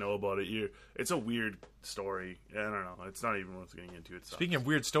don't really know about it. It's a weird story. I don't know. It's not even worth getting into. Speaking of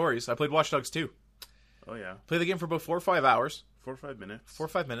weird stories, I played Watch Dogs 2. Oh yeah. Play the game for about 4 or 5 hours. 4 or 5 minutes. 4 or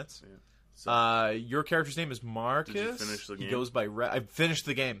 5 minutes. Yeah. So, your character's name is Marcus. Did you finish the game? He goes by I finished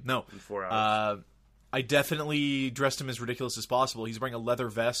the game. No. In 4 hours. I definitely dressed him as ridiculous as possible. He's wearing a leather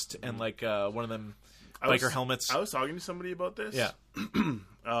vest and like one of them biker helmets. I was talking to somebody about this. Yeah.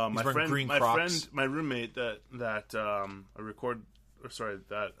 My friend, green my Crocs. friend, my roommate that I record.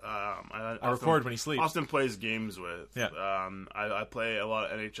 I record when he sleeps. Often plays games with. Yeah. I play a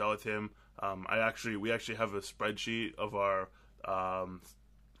lot of NHL with him. We actually have a spreadsheet of our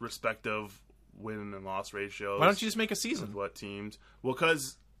respective win and loss ratios. Why don't you just make a season? With what teams? Well,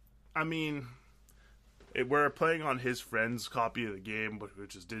 because I mean, we're playing on his friend's copy of the game,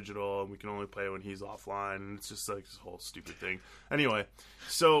 which is digital, and we can only play when he's offline. And it's just like this whole stupid thing. Anyway,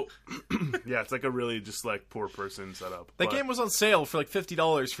 so yeah, it's like a really just like poor person setup. That game was on sale for like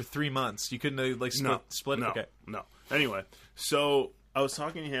 $50 for 3 months. You couldn't like split it. No, okay. No. Anyway, so I was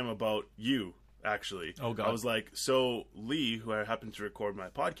talking to him about you. Actually, oh god, I was like, so Lee, who I happen to record my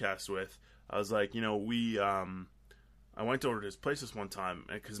podcast with, I was like, I went over to his place this one time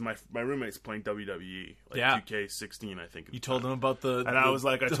because my roommate's playing WWE, like 2K16, I think. You told him about the, and I was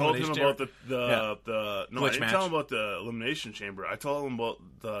like, I told him about the no, I didn't tell him about the Elimination Chamber. I told him about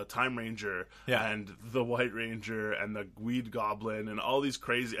the Time Ranger and the White Ranger and the Weed Goblin and all these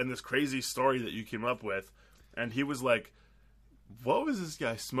crazy story that you came up with, and he was like, what was this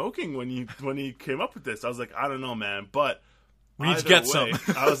guy smoking when he came up with this? I was like, I don't know, man, but we need to get some.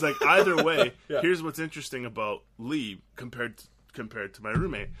 I was like, either way, here's what's interesting about Lee compared to my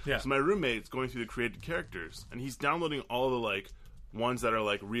roommate. Yeah. So my roommate is going through the created characters, and he's downloading all the like ones that are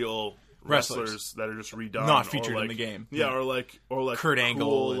like real wrestlers that are just redone, not featured like, in the game. Yeah, or like Kurt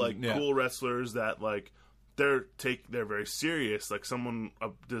Angle, cool wrestlers that like they're very serious. Like someone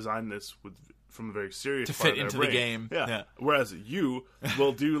designed this from a very serious to part fit of into their the brain. game. Yeah. Whereas you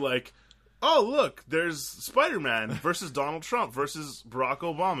will do like, oh look, there's Spider-Man versus Donald Trump versus Barack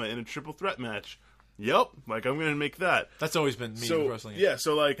Obama in a triple threat match. Yep, like I'm gonna make that. That's always been me with wrestling. Yeah,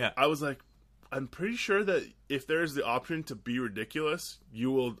 so like I was like, I'm pretty sure that if there's the option to be ridiculous,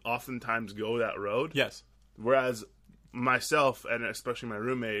 you will oftentimes go that road. Yes. Whereas myself and especially my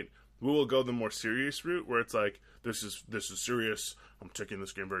roommate, we will go the more serious route where it's like, this is serious. I'm taking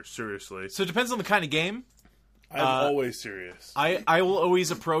this game very seriously. So it depends on the kind of game. I'm always serious. I will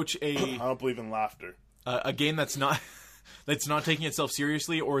always approach I don't believe in laughter. A game that's not taking itself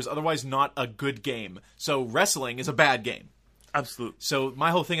seriously or is otherwise not a good game. So wrestling is a bad game. Absolutely. So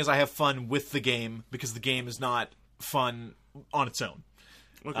my whole thing is I have fun with the game because the game is not fun on its own.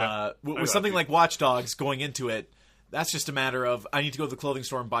 Okay. With something like Watch Dogs, going into it, that's just a matter of I need to go to the clothing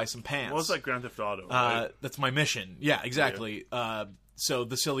store and buy some pants. Well, it's like Grand Theft Auto. Right? That's my mission. Yeah, exactly. Yeah. So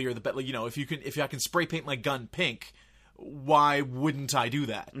the sillier the better. You know, if I can spray paint my gun pink, why wouldn't I do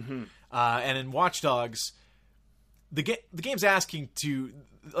that? Mm-hmm. And in Watch Dogs, the game's asking to,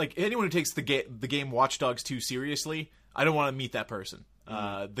 like, anyone who takes the game Watch Dogs 2 seriously, I don't want to meet that person.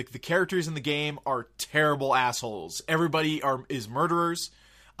 Mm-hmm. The characters in the game are terrible assholes. Everybody is murderers.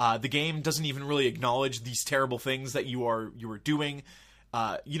 The game doesn't even really acknowledge these terrible things that you are doing.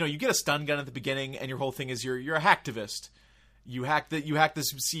 You get a stun gun at the beginning, and your whole thing is you're a hacktivist. You hack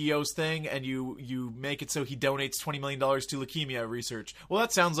this CEO's thing, and you make it so he donates $20 million to leukemia research. Well,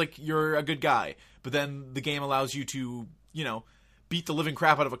 that sounds like you're a good guy, but then the game allows you to, beat the living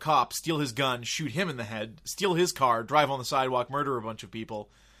crap out of a cop, steal his gun, shoot him in the head, steal his car, drive on the sidewalk, murder a bunch of people.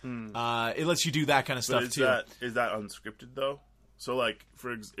 It lets you do that kind of stuff too. Is that unscripted though? So, like,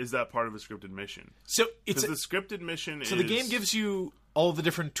 is that part of a scripted mission? So it's the scripted mission. So the game gives you all the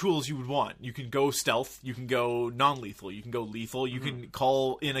different tools you would want. You can go stealth. You can go non-lethal. You can go lethal. You can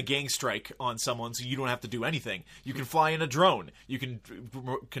call in a gang strike on someone, so you don't have to do anything. You can fly in a drone. You can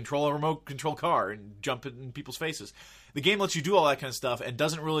control a remote control car and jump in people's faces. The game lets you do all that kind of stuff and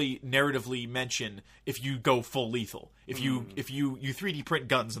doesn't really narratively mention if you go full lethal. If you 3D print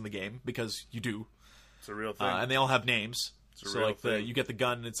guns in the game, because you do. It's a real thing, and they all have names. So like you get the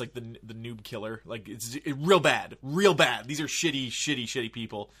gun, and it's like the noob killer. Like it's real bad. These are shitty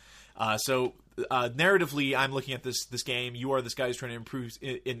people. So narratively, I'm looking at this game. You are this guy who's trying to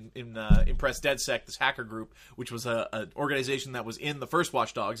impress DedSec, this hacker group, which was an organization that was in the first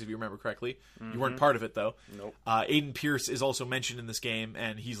Watch Dogs, if you remember correctly. Mm-hmm. You weren't part of it though. Nope. Aiden Pierce is also mentioned in this game,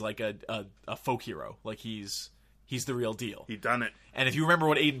 and he's like a folk hero. Like he's the real deal. He done it. And if you remember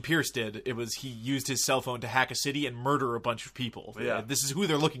what Aiden Pierce did, it was he used his cell phone to hack a city and murder a bunch of people. Yeah. This is who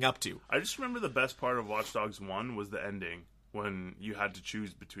they're looking up to. I just remember the best part of Watch Dogs 1 was the ending, when you had to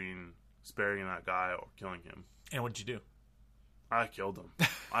choose between sparing that guy or killing him. And what did you do? I killed him.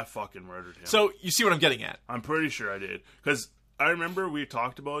 I fucking murdered him. So you see what I'm getting at. I'm pretty sure I did. Because I remember we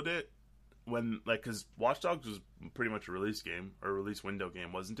talked about it when, like, because Watch Dogs was pretty much a release game, or a release window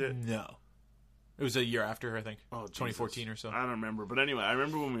game, wasn't it? No. It was a year after, I think. Oh, 2014 or so. I don't remember. But anyway, I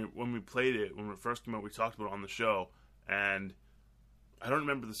remember when we played it, when it first came out, we talked about it on the show, and I don't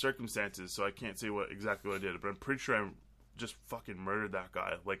remember the circumstances, so I can't say exactly what I did, but I'm pretty sure I just fucking murdered that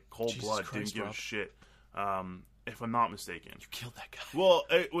guy. Like, cold blood, didn't give a shit. If I'm not mistaken. You killed that guy. Well,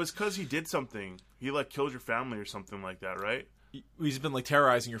 it was because he did something. He, like, killed your family or something like that, right? He's been, like,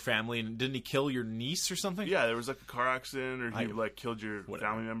 terrorizing your family, and didn't he kill your niece or something? Yeah, there was, like, a car accident, or he, like, killed your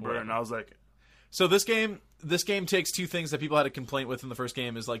family member, and I was like... So this game takes two things that people had a complaint with in the first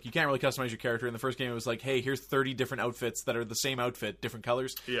game. Is like you can't really customize your character. In the first game, it was like, hey, here's 30 different outfits that are the same outfit, different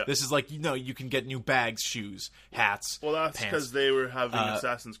colors. Yeah. This is like, you can get new bags, shoes, hats. Well, that's because they were having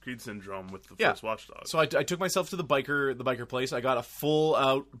Assassin's Creed syndrome with the first Watch Dogs. So I took myself to the biker place. I got a full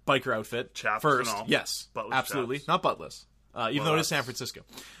out biker outfit chaps first. And all. Yes, buttless absolutely, chaps. not buttless. Even though it is San Francisco,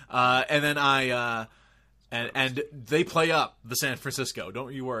 and then I. And they play up the San Francisco.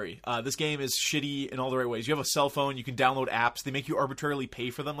 Don't you worry. This game is shitty in all the right ways. You have a cell phone. You can download apps. They make you arbitrarily pay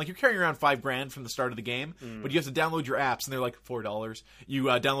for them. Like you're carrying around $5,000 from the start of the game, but you have to download your apps, and they're like $4. You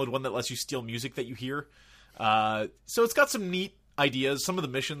download one that lets you steal music that you hear. So it's got some neat ideas. Some of the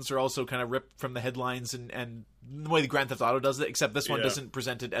missions are also kind of ripped from the headlines and the way the Grand Theft Auto does it, except this one doesn't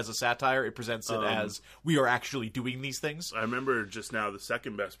present it as a satire. It presents it as we are actually doing these things. I remember just now the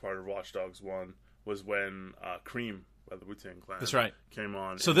second best part of Watch Dogs 1 was when Cream by the Wu-Tang Clan came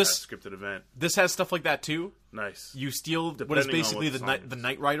on in that scripted event. This has stuff like that too. Nice. You steal what is basically the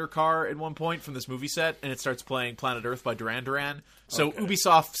Knight Rider car at one point from this movie set, and it starts playing Planet Earth by Duran Duran. So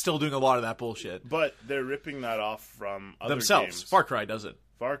Ubisoft still doing a lot of that bullshit. But they're ripping that off from other themselves. games. Far Cry does it.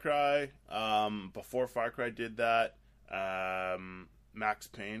 Far Cry. Before Far Cry did that, Max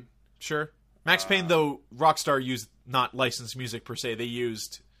Payne. Sure. Max Payne, though, Rockstar used not licensed music per se. They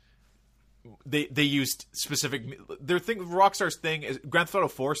used specific their thing. Rockstar's thing is Grand Theft Auto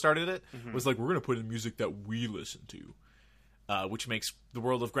 4 started it. Was like, we're going to put in music that we listen to. Which makes the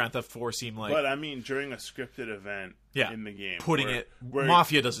world of Grand Theft 4 seem like... But, I mean, during a scripted event in the game. Where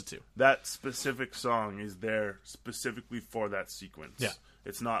Mafia does it too. That specific song is there specifically for that sequence. Yeah.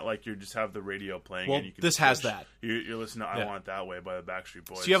 It's not like you just have the radio playing well, and you can this has that. You're listening to I Want It That Way by the Backstreet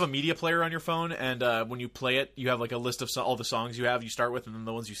Boys. So you have a media player on your phone, and when you play it, you have like a list of all the songs you start with, and then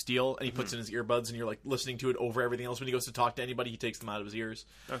the ones you steal, and he puts in his earbuds, and you're like listening to it over everything else. When he goes to talk to anybody, he takes them out of his ears.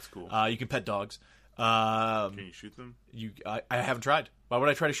 That's cool. You can pet dogs. Can you shoot them? I haven't tried. Why would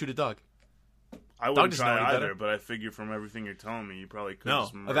I try to shoot a dog? I wouldn't try either, but I figure from everything you're telling me, you probably could. No,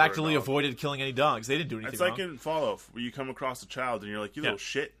 I've actually avoided killing any dogs. They didn't do anything wrong. It's like in Fallout, where you come across a child and you're like, you little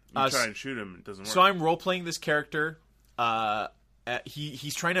shit. You try and shoot him, it doesn't work. So I'm role-playing this character.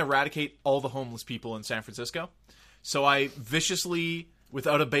 He's trying to eradicate all the homeless people in San Francisco. So I viciously,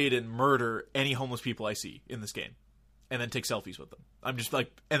 without abating, murder any homeless people I see in this game. And then take selfies with them. I'm just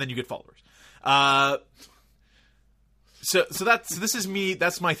like... And then you get followers. So this is me.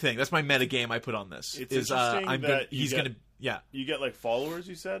 That's my thing. That's my meta game I put on this. It's interesting he's gonna You get like followers.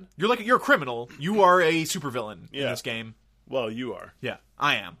 You said you're a criminal. You are a supervillain in this game. Well, you are. Yeah,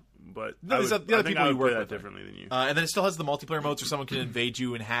 I am. But the other people you work with differently than you. And then it still has the multiplayer modes where someone can invade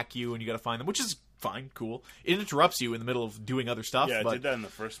you and hack you, and you got to find them, which is fine, cool. It interrupts you in the middle of doing other stuff. Yeah, it did that in the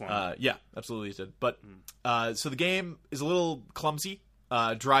first one. Yeah, absolutely it did. But so the game is a little clumsy.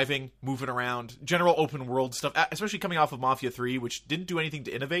 Driving, moving around, general open world stuff, especially coming off of Mafia 3, which didn't do anything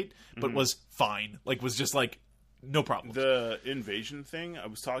to innovate, but was fine. Like, was just like, no problem. The invasion thing, I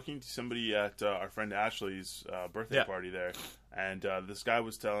was talking to somebody at our friend Ashley's birthday party there, and this guy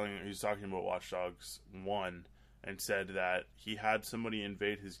was talking about Watch Dogs 1, and said that he had somebody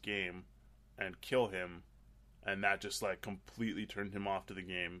invade his game and kill him, and that just, like, completely turned him off to the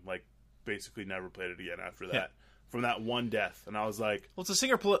game. Like, basically never played it again after that. Yeah. From that one death, and I was like, "Well, it's a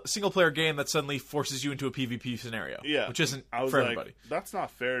single player game that suddenly forces you into a PvP scenario, which isn't for everybody." That's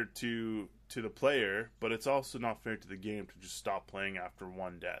not fair to the player, but it's also not fair to the game to just stop playing after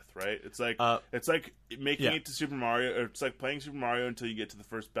one death, right? It's like making it to Super Mario, or it's like playing Super Mario until you get to the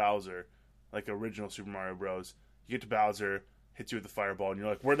first Bowser, like original Super Mario Bros. You get to Bowser, hits you with the fireball, and you're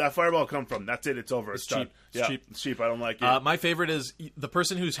like, "Where'd that fireball come from?" That's it. It's over. It's cheap. Done. It's cheap. I don't like it. My favorite is the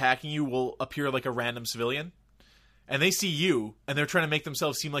person who's hacking you will appear like a random civilian. And they see you, and they're trying to make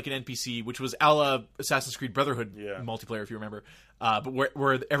themselves seem like an NPC, which was a la Assassin's Creed Brotherhood multiplayer, if you remember. But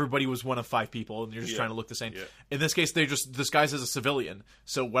where everybody was one of 5 people, and you're just trying to look the same. Yeah. In this case, they're just disguised as a civilian.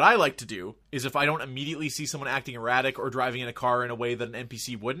 So what I like to do is, if I don't immediately see someone acting erratic or driving in a car in a way that an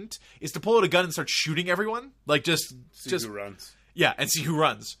NPC wouldn't, is to pull out a gun and start shooting everyone. Like, just who runs. Yeah, and see who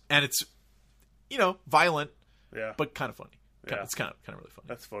runs. And it's, violent, but kind of funny. It's kind of really funny.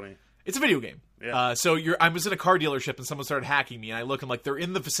 That's funny. It's a video game. Yeah. So I was in a car dealership and someone started hacking me, and I look and like they're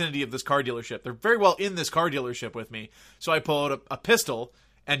in the vicinity of this car dealership. They're very well in this car dealership with me. So I pull out a pistol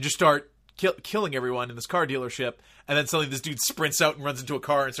and just start killing everyone in this car dealership. And then suddenly this dude sprints out and runs into a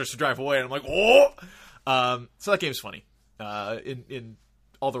car and starts to drive away. And I'm like, oh! So that game's funny in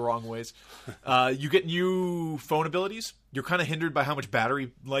all the wrong ways. You get new phone abilities. You're kind of hindered by how much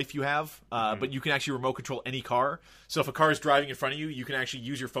battery life you have, but you can actually remote control any car. So if a car is driving in front of you, you can actually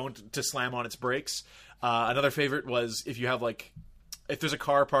use your phone to slam on its brakes. Another favorite was if you have if there's a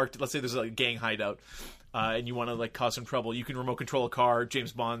car parked, let's say there's a gang hideout, and you want to cause some trouble, you can remote control a car,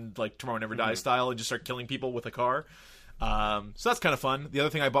 James Bond, Tomorrow Never Dies style, and just start killing people with a car. So that's kind of fun. The other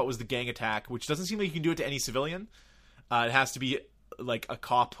thing I bought was the gang attack, which doesn't seem like you can do it to any civilian. It has to be like a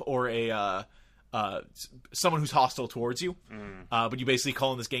cop or a someone who's hostile towards you. But you basically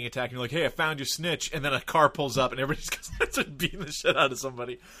call in this gang attack and you're like, "Hey, I found your snitch," and then a car pulls up and everybody just starts beating the shit out of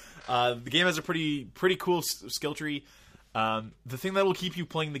somebody. The game has a pretty cool skill tree. The thing that will keep you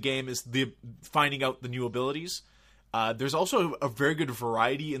playing the game is finding out the new abilities. There's also a very good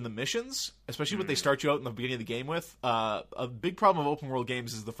variety in the missions, especially what they start you out in the beginning of the game with. A big problem of open world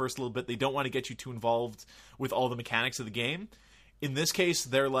games is the first little bit, they don't want to get you too involved with all the mechanics of the game. In this case,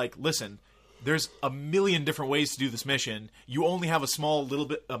 they're like, listen, there's a million different ways to do this mission. You only have a small little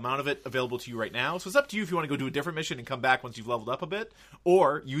bit amount of it available to you right now. So it's up to you if you want to go do a different mission and come back once you've leveled up a bit,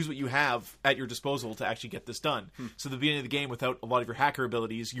 or use what you have at your disposal to actually get this done. So at the beginning of the game, without a lot of your hacker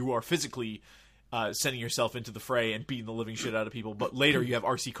abilities, you are physically sending yourself into the fray and beating the living shit out of people. But later you have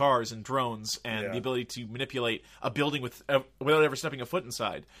RC cars and drones and the ability to manipulate a building without ever stepping a foot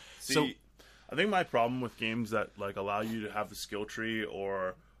inside. See, I think my problem with games that like allow you to have the skill tree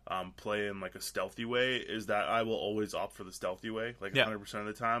or play in like a stealthy way is that I will always opt for the stealthy way. Like 100% of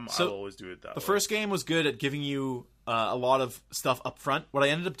the time, I will always do it that way. The first game was good at giving you a lot of stuff up front. What I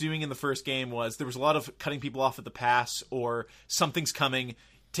ended up doing in the first game was there was a lot of cutting people off at the pass or something's coming,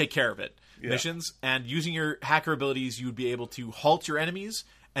 take care of it missions. And using your hacker abilities, you would be able to halt your enemies,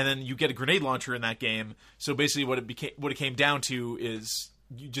 and then you get a grenade launcher in that game. So basically what it came down to is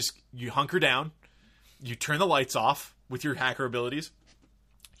you hunker down, you turn the lights off with your hacker abilities,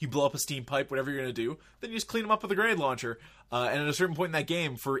 you blow up a steam pipe, whatever you're going to do, then you just clean them up with a grenade launcher. And at a certain point in that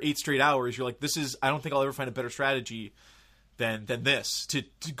game, for 8 straight hours, you're like, I don't think I'll ever find a better strategy than this, to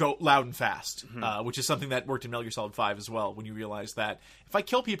go loud and fast, which is something that worked in Metal Gear Solid 5 as well, when you realize that if I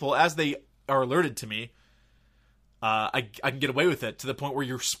kill people as they are alerted to me, I can get away with it, to the point where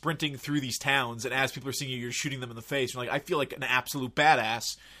you're sprinting through these towns, and as people are seeing you, you're shooting them in the face. You're like, I feel like an absolute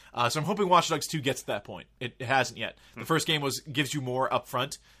badass. So I'm hoping Watch Dogs 2 gets to that point. It hasn't yet. The first game gives you more up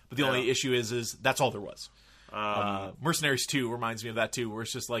front, but the only issue is that's all there was. Mercenaries 2 reminds me of that too, where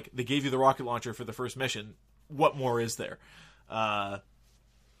it's just like, they gave you the rocket launcher for the first mission. What more is there? So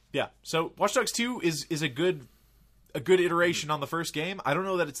Watch Dogs 2 is a good iteration on the first game. I don't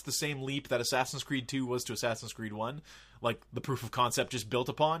know that it's the same leap that Assassin's Creed 2 was to Assassin's Creed 1, like the proof of concept just built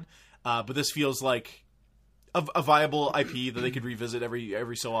upon. But this feels like a viable IP that they could revisit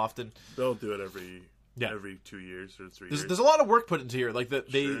every so often. They'll do it every 2 years or 3 years. There's a lot of work put into here. Like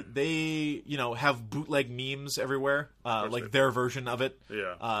they have bootleg memes everywhere, like their version of it.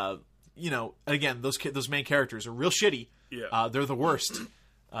 Yeah. Again, those main characters are real shitty. Yeah. They're the worst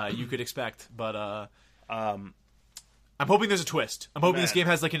you could expect. But I'm hoping there's a twist. I'm hoping this game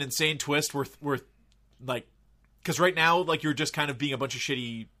has like an insane twist worth like, because right now, like, you're just kind of being a bunch of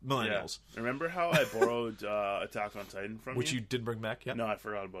shitty millennials. Yeah. Remember how I borrowed Attack on Titan from which you didn't bring back? Yeah. No, I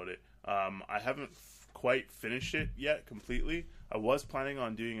forgot about it. I haven't quite finished it yet completely. I was planning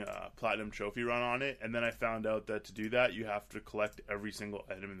on doing a platinum trophy run on it, and then I found out that to do that, you have to collect every single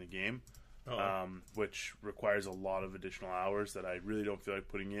item in the game, which requires a lot of additional hours that I really don't feel like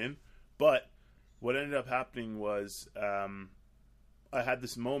putting in. But what ended up happening was I had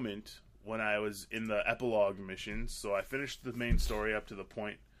this moment when I was in the epilogue missions. So I finished the main story up to the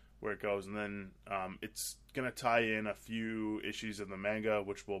point where it goes, and then it's going to tie in a few issues of the manga,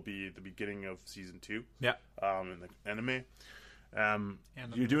 which will be the beginning of season 2. Yeah. In the anime.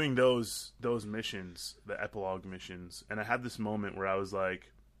 You're doing those missions, the epilogue missions, and I had this moment where I was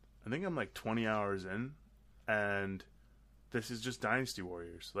like, I think I'm like 20 hours in, and this is just Dynasty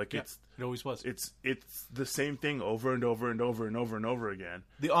Warriors. Like, it always was. It's the same thing over and over and over and over and over again.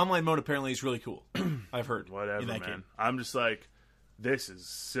 The online mode apparently is really cool. I've heard. Whatever, in that man. game. I'm just like, this is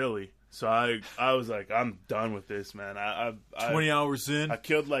silly. So I was like, I'm done with this, man. 20 hours in, I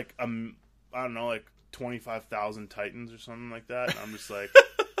killed like I don't know, like 25,000 Titans or something like that. And I'm just like,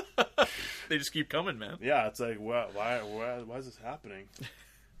 they just keep coming, man. Yeah, it's like, why is this happening?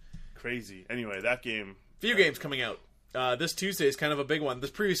 Crazy. Anyway, that game. Few games coming out. This Tuesday is kind of a big one.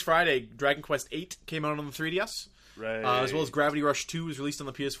 This previous Friday, Dragon Quest VIII came out on the 3DS. Right. As well as Gravity Rush 2 was released on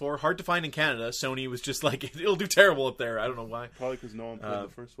the PS4. Hard to find in Canada. Sony was just like, it'll do terrible up there. I don't know why. Probably because no one played the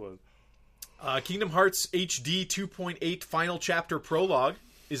first one. Kingdom Hearts HD 2.8 Final Chapter Prologue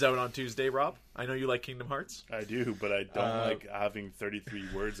is out on Tuesday, Rob. I know you like Kingdom Hearts. I do, but I don't like having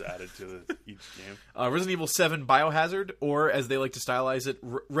 33 words added to each game. Resident Evil 7 Biohazard, or as they like to stylize it,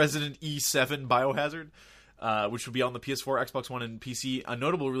 Resident E7 Biohazard, which will be on the PS4, Xbox One, and PC. A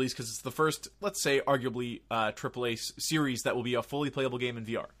notable release because it's the first, let's say, arguably AAA series that will be a fully playable game in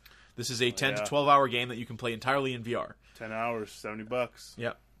VR. This is a 10 to 12 hour game that you can play entirely in VR. 10 hours, $70.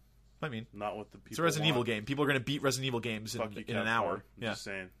 Yeah. I mean, not what the people it's a Resident want. Evil game. People are going to beat Resident Evil games in an hour. I'm just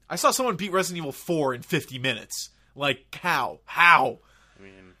saying. I saw someone beat Resident Evil 4 in 50 minutes. Like, how? How? I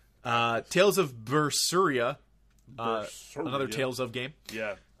mean... Tales of Berseria. Another Tales of game.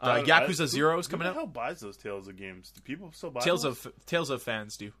 Yeah. Yakuza 0 is coming out. Who the hell buys those Tales of games? Do people still buy Tales those? Tales of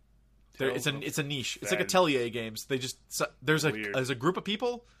fans do. It's a niche. Fans. It's like Atelier games. They just there's a group of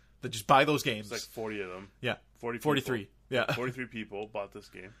people that just buy those games. It's like 40 of them. Yeah. 43. People. Yeah. 43 people bought this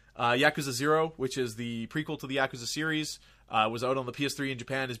game. Yakuza 0, which is the prequel to the Yakuza series, was out on the PS3 in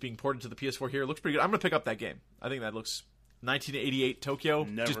Japan, is being ported to the PS4 here. It looks pretty good. I'm going to pick up that game. I think that looks 1988 Tokyo.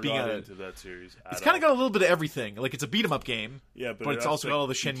 Never just being got into that series. It's kind of got a little bit of everything. Like, it's a beat 'em up game. Yeah, but it's also got all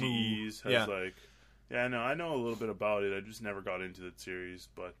the Shenmue. PTEs, I know a little bit about it. I just never got into the series.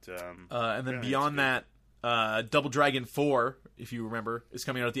 But and then beyond that, Double Dragon 4, if you remember, is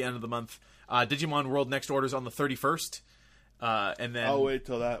coming out at the end of the month. Digimon World Next Order is on the 31st. And then I'll wait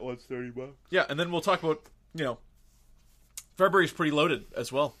till that one's $30. Yeah, and then we'll talk about, February is pretty loaded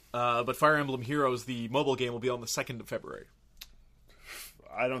as well. But Fire Emblem Heroes, the mobile game, will be on the 2nd of February.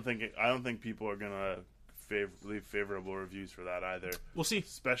 I don't think people are gonna leave favorable reviews for that either. We'll see.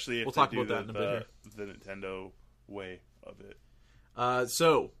 Especially if we'll they talk do about that in a bit the Nintendo way of it.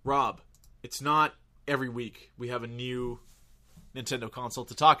 So, Rob, it's not every week we have a new Nintendo console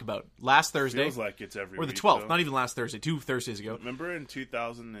to talk about. Last Thursday, Feels like it's every or the week, 12th, though. not even last Thursday, 2 Thursdays ago. Remember in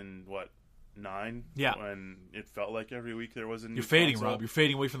 2009? Yeah. When it felt like every week there was a new You're fading, console? Rob. You're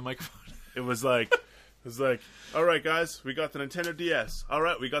fading away from the microphone. It was like, all right, guys, we got the Nintendo DS. All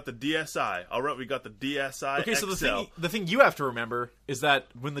right, we got the DSi. All right, we got the DSi. Okay, so XL. the thing you have to remember is that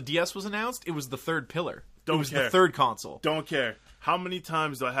when the DS was announced, it was the third pillar. Don't it was care. the third console. Don't care. How many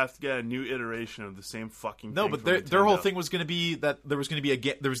times do I have to get a new iteration of the same fucking No, thing? but from their whole Nintendo? thing was going to be that there was going to be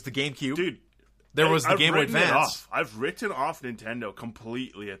there was the GameCube. Dude, there was the I've Game Boy written it Advance. off. I've written off Nintendo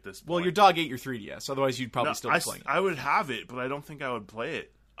completely at this point. Well, your dog ate your 3DS. Otherwise, you'd probably still be playing it. I would have it, but I don't think I would play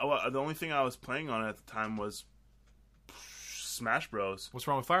it. The only thing I was playing on it at the time was Smash Bros. What's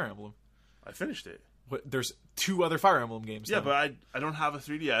wrong with Fire Emblem? I finished it. There's 2 other Fire Emblem games. Yeah, now. but I don't have a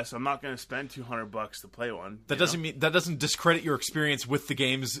 3DS. I'm not going to spend $200 to play one. That doesn't discredit your experience with the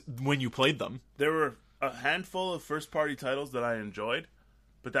games when you played them. There were a handful of first-party titles that I enjoyed,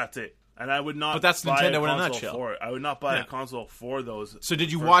 but that's it. And I would not. But that's buy Nintendo in a console nutshell. For it. I would not buy Yeah. a console for those. So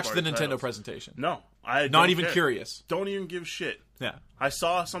did you watch the first-party Nintendo titles. presentation? No, I Not don't even care. curious. Don't even give shit. Yeah. I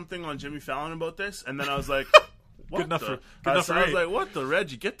saw something on Jimmy Fallon about this, and then I was like, what Good enough the? for- good enough for I was me. like, what the,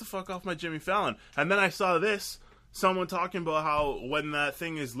 Reggie? Get the fuck off my Jimmy Fallon. And then I saw this, someone talking about how when that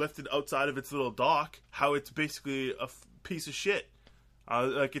thing is lifted outside of its little dock, how it's basically a piece of shit.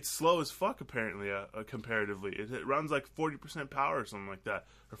 Like, it's slow as fuck, apparently, comparatively. It runs like 40% power or something like that,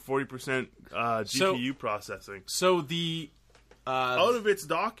 or 40% GPU processing. So the Out of its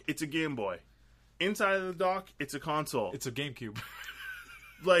dock, it's a Game Boy. Inside of the dock, it's a console. it's a GameCube.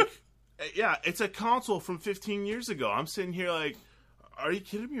 Like, yeah, it's a console from 15 years ago. I'm sitting here like, are you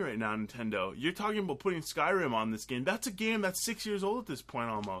kidding me right now, Nintendo? You're talking about putting Skyrim on this game. That's a game that's 6 years old at this point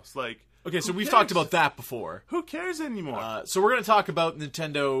almost. Like, Okay, so who we've cares? talked about that before. Who cares anymore? So we're going to talk about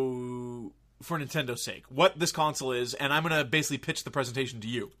Nintendo for Nintendo's sake, what this console is, and I'm going to basically pitch the presentation to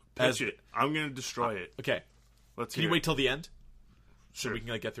you. Pitch it. I'm going to destroy it. Okay. Let's Can hear you wait it. till the end? Sure. So we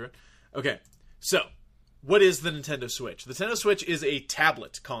can get through it? Okay. So, what is the Nintendo Switch? The Nintendo Switch is a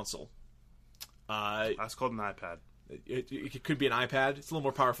tablet console. That's called an iPad. It could be an iPad. It's a little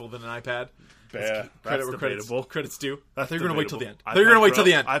more powerful than an iPad. Yeah, Credit that's where debatable. credit's due. That's They're going to wait till the end. debatable. They're going to iPad wait till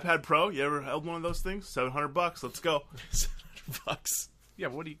the end. iPad Pro, you ever held one of those things? $700. Let's go. $700. Yeah,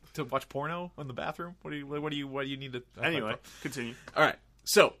 what do you to watch porno in the bathroom? What do you need to Anyway, continue. All right.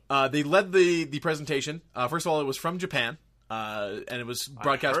 So, they led the presentation. First of all, it was from Japan. And it was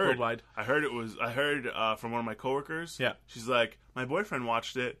broadcast worldwide. I heard from one of my coworkers. Yeah. She's like, my boyfriend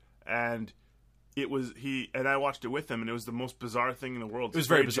watched it, and I watched it with him, and it was the most bizarre thing in the world. It was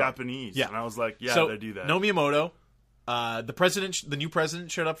very bizarre. Japanese. Yeah. And I was like, yeah, So, they do that. no Miyamoto. The new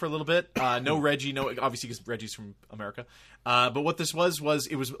president showed up for a little bit. No Reggie, obviously because Reggie's from America. But what this was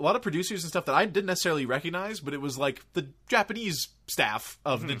it was a lot of producers and stuff that I didn't necessarily recognize, but it was like the Japanese staff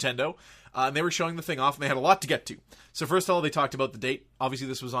of Nintendo. And they were showing the thing off, and they had a lot to get to. So first of all, they talked about the date. Obviously,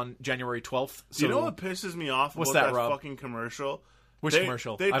 this was on January 12th. So you know what pisses me off What's about that, Rob? fucking commercial? Which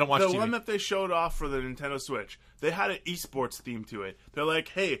commercial? I don't watch the TV. one that they showed off for the Nintendo Switch. They had an esports theme to it. They're like,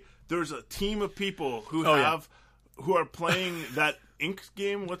 hey, there's a team of people who who are playing that Ink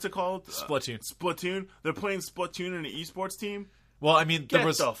game. What's it called? Splatoon. They're playing Splatoon in an esports team. Well, I mean, Get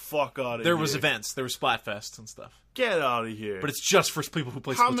the fuck out of here. there was events. There was Splatfests and stuff. Get out of here. But it's just for people who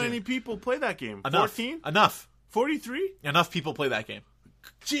play How Splatoon. many people play that game? Enough. 14? Enough. 43? Enough people play that game.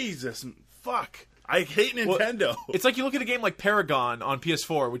 Jesus. Fuck. I hate Nintendo. It's like you look at a game like Paragon on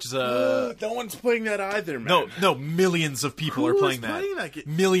PS4, which is a... no one's playing that either, man. No, millions of people Who are is playing that. playing that game?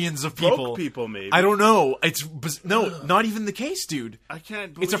 Millions of Broke people. people, maybe. I don't know. Not even the case, dude. I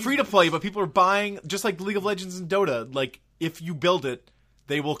can't believe It's a free-to-play, but people are buying, just like League of Legends and Dota. Like, if you build it,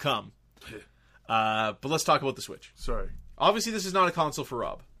 they will come. But let's talk about the Switch. Sorry. Obviously, this is not a console for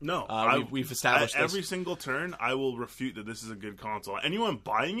Rob. No. We've established at this. every single turn, I will refute that this is a good console. Anyone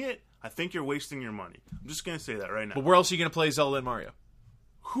buying it, I think you're wasting your money. I'm just going to say that right now. But where else are you going to play Zelda and Mario?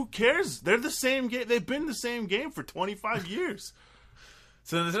 Who cares? They're the same game. They've been the same game for 25 years.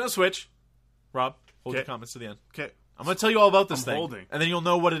 So the Nintendo Switch, Rob, hold your Okay. comments to the end. Okay. I'm going to tell you all about this I'm thing, holding. and then you'll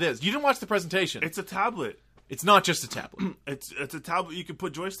know what it is. You didn't watch the presentation. It's a tablet. It's not just a tablet. It's a tablet you can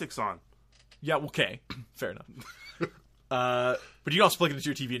put joysticks on. Yeah, okay. Fair enough. But you can also plug it into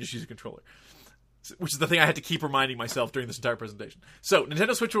your TV and just use a controller. Which is the thing I had to keep reminding myself during this entire presentation. So,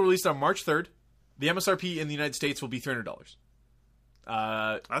 Nintendo Switch will release on March 3rd. The MSRP in the United States will be $300.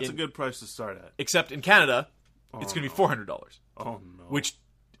 That's a good price to start at. Except in Canada, it's going to be $400. Oh no! Which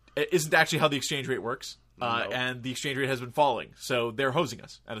isn't actually how the exchange rate works. And the exchange rate has been falling, so they're hosing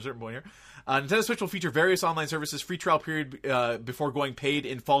us at a certain point here. Nintendo Switch will feature various online services, free trial period before going paid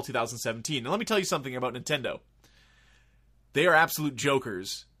in fall 2017. Now, let me tell you something about Nintendo. They are absolute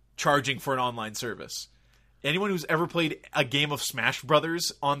jokers charging for an online service. Anyone who's ever played a game of Smash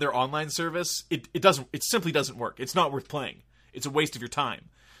Brothers on their online service, it simply doesn't work. It's not worth playing. It's a waste of your time.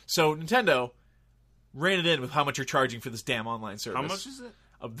 So Nintendo ran it in with how much you're charging for this damn online service. How much is it?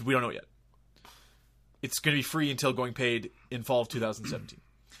 We don't know yet. It's going to be free until going paid in fall of 2017.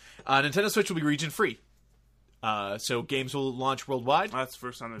 Nintendo Switch will be region-free. So games will launch worldwide. That's the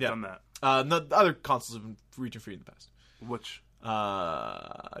first time they've done that. The other consoles have been region-free in the past. Which?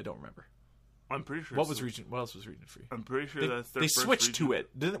 I don't remember. I'm pretty sure. What else was region-free? I'm pretty sure that's their They first switched region. to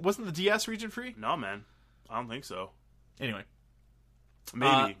it. Wasn't the DS region-free? No, man. I don't think so. Anyway.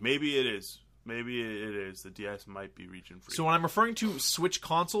 Maybe it is. Maybe it is. The DS might be region-free. So when I'm referring to Switch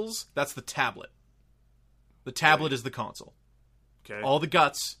consoles, that's the tablet. The tablet is the console. Okay. All the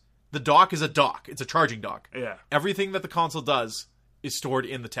guts. The dock is a dock. It's a charging dock. Yeah. Everything that the console does is stored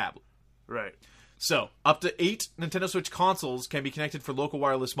in the tablet. Right. So, up to 8 Nintendo Switch consoles can be connected for local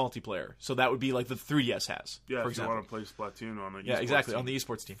wireless multiplayer. So that would be like the 3DS has, Yeah, for if you example. want to play Splatoon on the Yeah, esports exactly, team. on the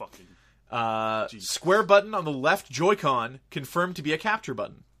esports team. Fucking Square button on the left Joy-Con confirmed to be a capture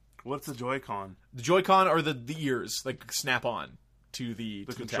button. What's the Joy-Con? The Joy-Con are the ears, like snap on to the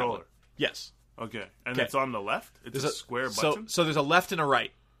controller. tablet. Yes. Okay. And Okay. it's on the left? It's There's a square button? So there's a left and a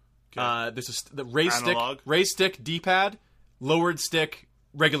right. Okay. There's the raise Analog? stick, D-pad, lowered stick,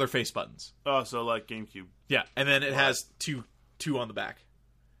 regular face buttons. Oh, so like GameCube. Yeah, and then it has two on the back.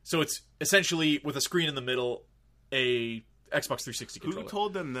 So it's essentially, with a screen in the middle, a Xbox 360 controller. Who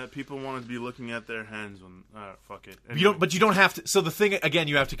told them that people wanted to be looking at their hands when... fuck it. Anyway. You don't have to. So the thing again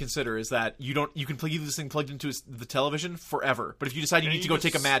you have to consider is that you can leave this thing plugged into the television forever. But if you decide you need to go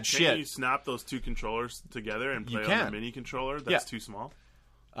take a mad Can shit, you snap those two controllers together and play on can. the mini controller? That's too small.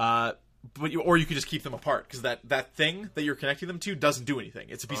 or you could just keep them apart because that thing that you're connecting them to doesn't do anything.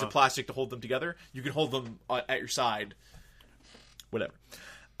 It's a piece of plastic to hold them together. You can hold them at your side, whatever.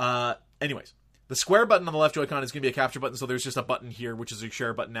 Anyways. The square button on the left Joy-Con is going to be a capture button, so there's just a button here, which is a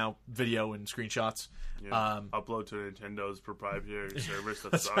share button now, video and screenshots. Yeah. Upload to Nintendo's proprietary service.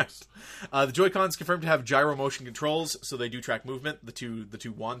 That sucks. Right. The Joy-Cons confirmed to have gyro motion controls, so they do track movement. The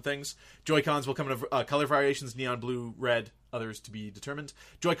two wand things. Joy-Cons will come in color variations: neon blue, red, others to be determined.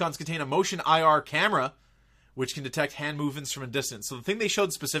 Joy-Cons contain a motion IR camera, which can detect hand movements from a distance. So the thing they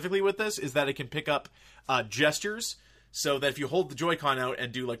showed specifically with this is that it can pick up gestures. So that if you hold the Joy-Con out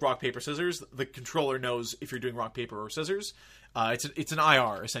and do like rock, paper, scissors, the controller knows if you're doing rock, paper, or scissors. It's an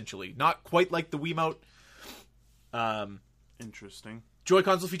IR, essentially. Not quite like the Wiimote. Interesting.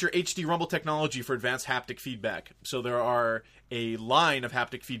 Joy-Cons will feature HD Rumble technology for advanced haptic feedback. So there are a line of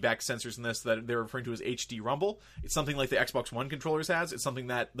haptic feedback sensors in this that they're referring to as HD Rumble. It's something like the Xbox One controllers has. It's something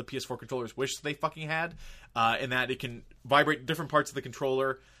that the PS4 controllers wish they fucking had. In that it can vibrate different parts of the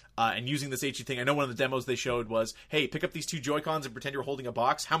controller. And using this HD thing, I know one of the demos they showed was, hey, pick up these two Joy-Cons and pretend you're holding a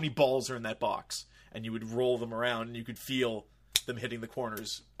box. How many balls are in that box? And you would roll them around, and you could feel them hitting the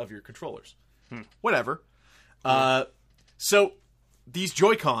corners of your controllers. Whatever. So these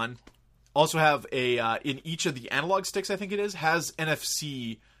Joy-Con also have in each of the analog sticks, I think it is, has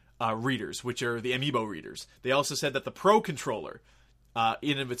NFC readers, which are the Amiibo readers. They also said that the Pro controller,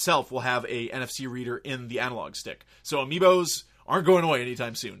 in and of itself, will have a NFC reader in the analog stick. So Amiibos aren't going away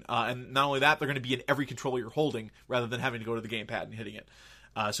anytime soon. And not only that, they're going to be in every controller you're holding rather than having to go to the gamepad and hitting it.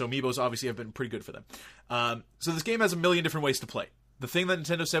 So Amiibos obviously have been pretty good for them. So this game has a million different ways to play. The thing that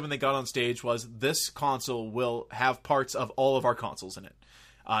Nintendo said when they got on stage was this console will have parts of all of our consoles in it.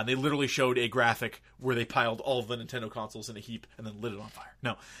 They literally showed a graphic where they piled all of the Nintendo consoles in a heap and then lit it on fire.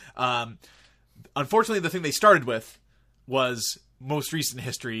 No. Unfortunately, the thing they started with was most recent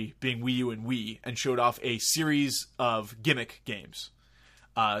history being Wii U and Wii, and showed off a series of gimmick games.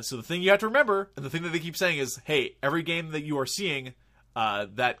 So the thing you have to remember, and the thing that they keep saying is, hey, every game that you are seeing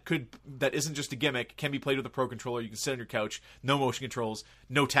that isn't just a gimmick can be played with a Pro controller. You can sit on your couch, no motion controls,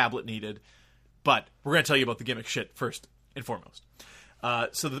 no tablet needed. But we're going to tell you about the gimmick shit first and foremost.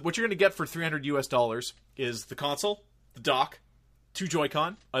 So what you're going to get for $300 is the console, the dock, two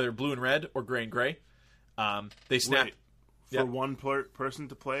Joy-Con, either blue and red or gray and gray. They snap. Wait. For one person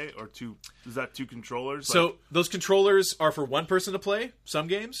to play, or two? Is that two controllers? So those controllers are for one person to play. Some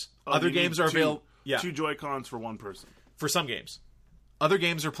games, other games are available. Yeah, two Joy-Cons for one person. For some games, other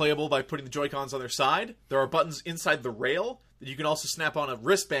games are playable by putting the Joy-Cons on their side. There are buttons inside the rail that you can also snap on a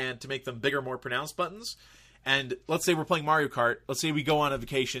wristband to make them bigger, more pronounced buttons. And let's say we're playing Mario Kart. Let's say we go on a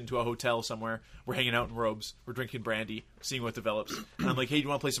vacation to a hotel somewhere. We're hanging out in robes. We're drinking brandy, seeing what develops. And I'm like, hey, do you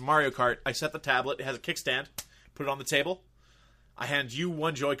want to play some Mario Kart? I set the tablet. It has a kickstand. Put it on the table. I hand you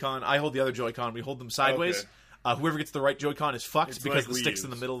one Joy-Con. I hold the other Joy-Con. We hold them sideways. Okay. Whoever gets the right Joy-Con is fucked It's because like the stick's Wii in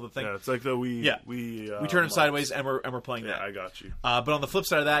the U's. middle of the thing. Yeah, it's like the Wii. Yeah. We turn them sideways and we're playing Yeah, that. I got you. But on the flip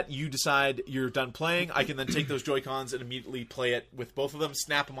side of that, you decide you're done playing. I can then take those Joy-Cons and immediately play it with both of them,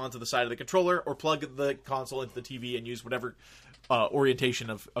 snap them onto the side of the controller, or plug the console into the TV and use whatever orientation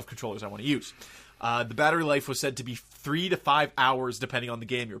of controllers I want to use. The battery life was said to be 3 to 5 hours depending on the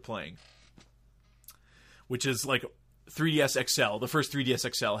game you're playing, which is like 3DS XL. The first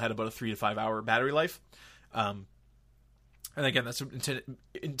 3DS XL had about a 3 to 5 hour battery life. And again, that's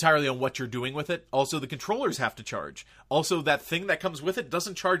entirely on what you're doing with it. Also, the controllers have to charge. Also, that thing that comes with it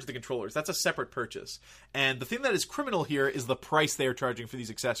doesn't charge the controllers. That's a separate purchase. And the thing that is criminal here is the price they are charging for these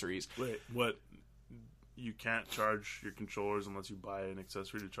accessories. Wait, what? You can't charge your controllers unless you buy an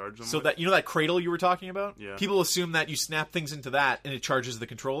accessory to charge them So with? that, you know that cradle you were talking about? Yeah. People assume that you snap things into that and it charges the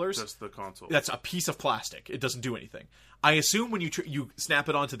controllers. Just the console. That's a piece of plastic. It doesn't do anything. I assume when you snap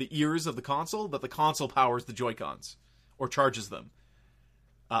it onto the ears of the console that the console powers the Joy-Cons or charges them.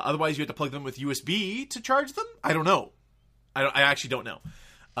 Otherwise, you have to plug them with USB to charge them? I don't know. I actually don't know.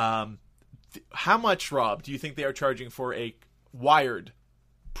 How much, Rob, do you think they are charging for a wired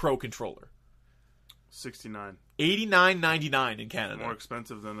Pro controller? $69. $89.99 in Canada. More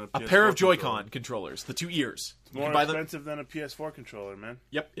expensive than a PS4 pair of Joy-Con controller. controllers, the 2 ears. You More can buy them. expensive than a PS4 controller, man.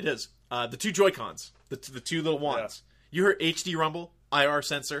 Yep, it is. The 2 Joy-Cons, the 2 little wands. You heard HD rumble, IR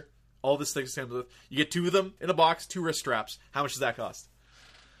sensor, all this thing comes with. You get 2 of them in a box, 2 wrist straps. How much does that cost?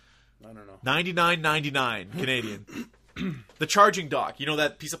 I don't know. $99.99 Canadian. The charging dock. You know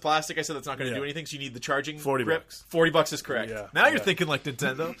that piece of plastic I said that's not going to Yeah. do anything, so you need the charging $40. grip? $40 is correct. Yeah. Now you're Yeah. thinking like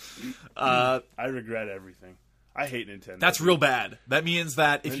Nintendo. I regret everything. I hate Nintendo. That's real bad. That means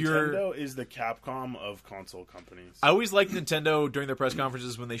that if you're... Nintendo is the Capcom of console companies. I always like Nintendo during their press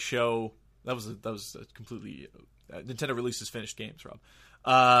conferences when they show... That was a completely... Nintendo releases finished games, Rob.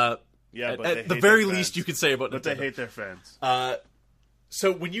 Yeah, but At the very least you could say about But Nintendo. they hate their fans.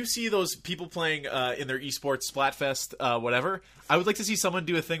 So when you see those people playing in their esports Splatfest, whatever, I would like to see someone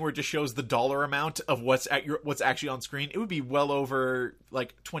do a thing where it just shows the dollar amount of what's actually on screen. It would be well over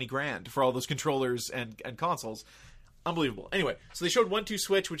like $20,000 for all those controllers and consoles. Unbelievable. Anyway, so they showed 1-2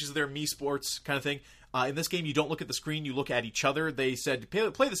 Switch, which is their Mii Sports kind of thing. In this game, you don't look at the screen; you look at each other. They said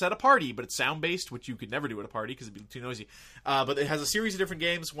play this at a party, but it's sound based, which you could never do at a party because it'd be too noisy. But it has a series of different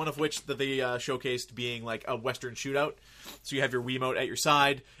games. One of which that they showcased being like a Western shootout. So you have your Wiimote at your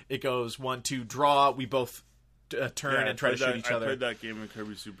side. It goes 1-2 draw. We both turn and try to shoot each other. I played that game in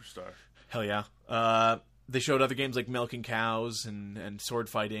Kirby Superstar. Hell yeah. They showed other games like Milking Cows and Sword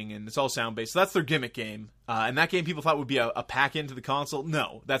Fighting, and it's all sound-based. So that's their gimmick game. And that game people thought would be a pack into the console.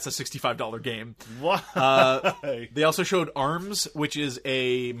 No, that's a $65 game. What? They also showed ARMS, which is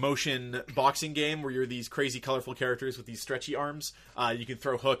a motion boxing game where you're these crazy, colorful characters with these stretchy arms. You can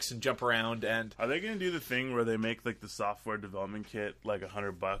throw hooks and jump around. And Are they going to do the thing where they make like the software development kit like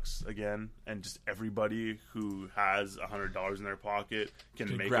 $100 again, and just everybody who has $100 in their pocket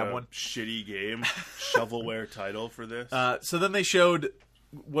can make grab a one? shitty game shovelware title for this? so then they showed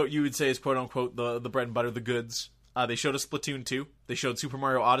what you would say is quote-unquote the bread and butter, the goods. They showed us Splatoon 2. They showed Super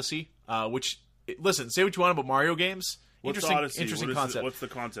Mario Odyssey, which, listen, say what you want about Mario games. What's Interesting Odyssey? concept. What's the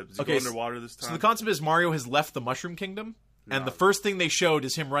concept? Does he Okay, go underwater this time? So the concept is Mario has left the Mushroom Kingdom, and the first thing they showed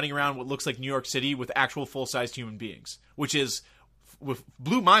is him running around what looks like New York City with actual full-sized human beings, which is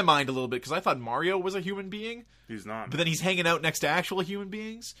blew my mind a little bit because I thought Mario was a human being. He's not. But then he's hanging out next to actual human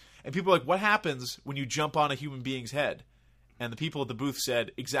beings, and people are like, what happens when you jump on a human being's head? And the people at the booth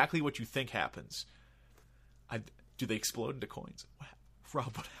said, exactly what you think happens. Do they explode into coins?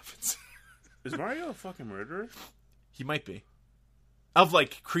 Rob, what happens? Is Mario a fucking murderer? He might be. Of,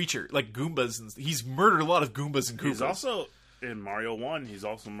 like, creature, like Goombas. And he's murdered a lot of Goombas and Koopas. He's also, in Mario 1, he's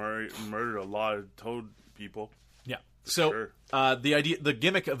also murdered a lot of Toad people. Yeah. So, Sure. the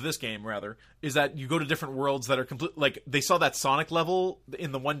gimmick of this game, rather, is that you go to different worlds that are complete. Like, they saw that Sonic level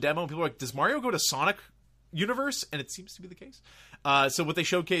in the one demo, and people were like, does Mario go to Sonic universe? And it seems to be the case. So what they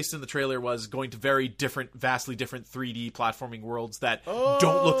showcased in the trailer was going to very different, vastly different 3D platforming worlds that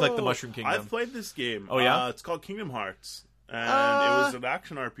don't look like the Mushroom Kingdom. I've played this game. Oh, yeah? It's called Kingdom Hearts. And it was an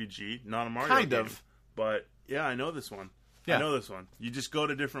action RPG, not a Mario kind game. of. But, yeah, I know this one. Yeah. I know this one. You just go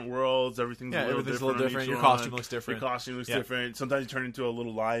to different worlds. Everything's a little different. Your each costume one. looks different. Your costume looks Yeah. different. Sometimes you turn into a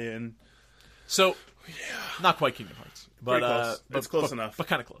little lion. So, not quite Kingdom Hearts. But, Pretty close. It's close enough. But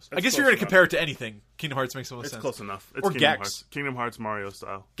kind of close. I It's guess if you're close going to compare it to anything, Kingdom Hearts makes the most It's sense. close enough. It's Or Kingdom Gex. Hearts. Kingdom Hearts Mario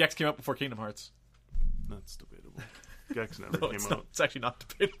style. Gex came out before Kingdom Hearts. That's debatable. Gex never No, came it's out. not. It's actually not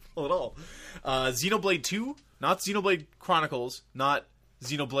debatable at all. Xenoblade 2, not Xenoblade Chronicles, not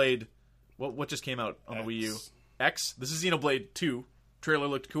Xenoblade. What just came out on the Wii U? X. This is Xenoblade 2. Trailer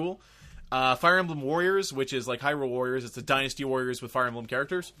looked cool. Fire Emblem Warriors, which is like Hyrule Warriors. It's a Dynasty Warriors with Fire Emblem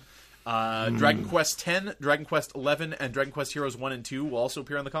characters. Dragon Quest X, Dragon Quest XI, and Dragon Quest Heroes 1 and 2 will also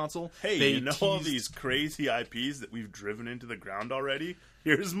appear on the console. Hey, all these crazy IPs that we've driven into the ground already?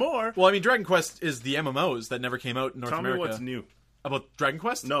 Here's more. Well, I mean, Dragon Quest is the MMOs that never came out in North Tell America. me what's new. About Dragon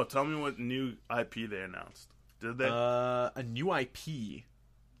Quest? No, tell me what new IP they announced. Did they? A new IP.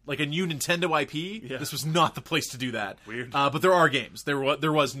 Like a new Nintendo IP? Yeah. This was not the place to do that. Weird. But there are games. There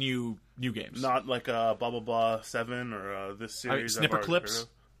was new games. Not like blah blah blah 7 or this series. Snipper I've already Clips. heard of.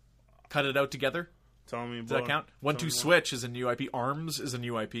 Cut it out together. Tell me. Does that count? 1-2 Switch is a new IP. ARMS is a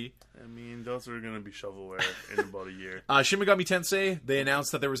new IP. I mean, those are going to be shovelware in about a year. Shin Megami Tensei, they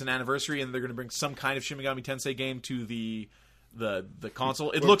announced that there was an anniversary and they're going to bring some kind of Shin Megami Tensei game to the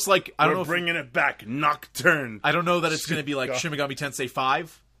console. It looks like I don't know. Bringing it back, Nocturne. I don't know that it's going to be like Shin Megami Tensei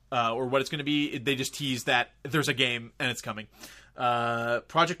 5 or what it's going to be. They just teased that there's a game and it's coming.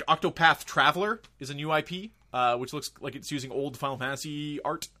 Project Octopath Traveler is a new IP, which looks like it's using old Final Fantasy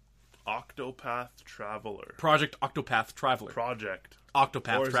art. Octopath Traveler. Project Octopath Traveler. Project.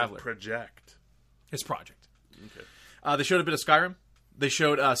 Octopath or is Traveler. It project. It's Project. Okay. They showed a bit of Skyrim. They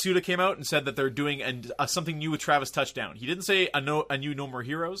showed Suda came out and said that they're doing something new with Travis Touchdown. He didn't say a new No More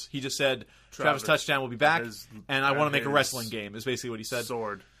Heroes. He just said Travis Touchdown will be back, and I want to make a wrestling game. Is basically what he said.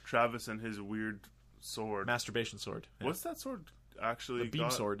 Sword. Travis and his weird sword. Masturbation sword. Yeah. What's that sword actually? The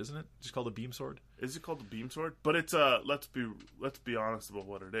beam sword, isn't it? Just called a beam sword. Is it called the beam sword? But it's let's be honest about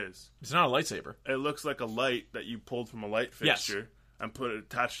what it is. It's not a lightsaber. It looks like a light that you pulled from a light fixture and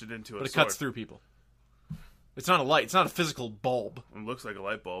attached it into a sword. But it cuts through people. It's not a light. It's not a physical bulb. It looks like a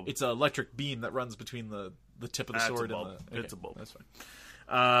light bulb. It's an electric beam that runs between the tip of the sword it's a bulb. and the. Okay, it's a bulb. That's fine.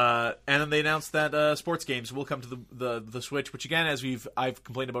 And then they announced that sports games will come to the Switch, which again, as I've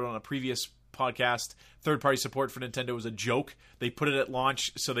complained about on a previous podcast, third-party support for Nintendo is a joke. They put it at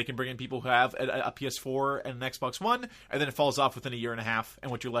launch so they can bring in people who have a PS4 and an Xbox One, and then it falls off within a year and a half,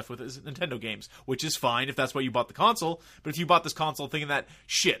 and what you're left with is Nintendo games, which is fine if that's why you bought the console. But if you bought this console thinking that,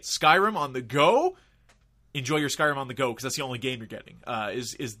 shit, Skyrim on the go, enjoy your Skyrim on the go, because that's the only game you're getting,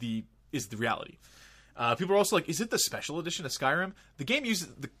 is the reality. People are also like, is it the special edition of Skyrim? The game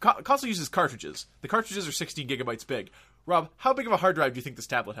console uses cartridges. The cartridges are 16 gigabytes big. Rob, how big of a hard drive do you think this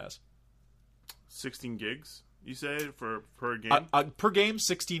tablet has? 16 gigs, you say, per game? Per game,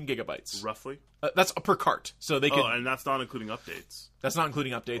 16 gigabytes. Roughly? That's per cart. So they can. Oh, and that's not including updates. That's not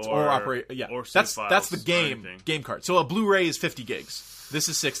including updates or operate. Yeah, or that's files the or game cart. So a Blu-ray is 50 gigs. This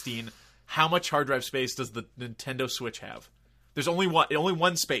is 16. How much hard drive space does the Nintendo Switch have? There's only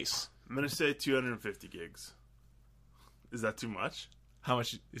one space. I'm gonna say 250 gigs. Is that too much? How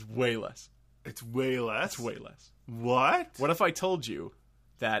much? It's way less. It's way less? It's way less. What? What if I told you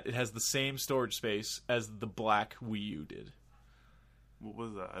that it has the same storage space as the black Wii U did? What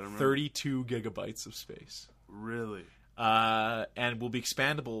was that? I don't remember. 32 gigabytes of space. Really? And will be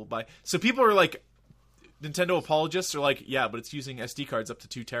expandable by... So people are like... Nintendo apologists are like, yeah, but it's using SD cards up to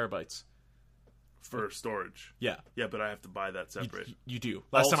 2 terabytes. For storage. Yeah. Yeah, but I have to buy that separate. You do.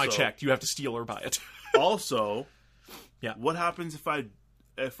 Last time I checked, you have to steal or buy it. Also, yeah. What happens if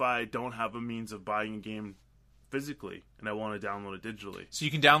I don't have a means of buying a game physically and I want to download it digitally? So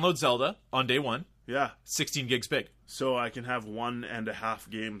you can download Zelda on day one. Yeah. 16 gigs big. So I can have 1.5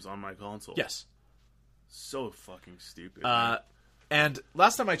 games on my console. Yes. So fucking stupid. And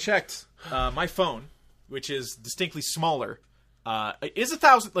last time I checked, my phone, which is distinctly smaller, is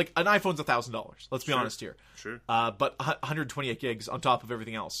 $1,000. Like an iPhone's $1,000. Let's be honest here. Sure. But 128 gigs on top of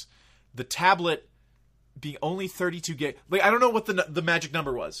everything else. The tablet being only 32 gig. Like I don't know what the magic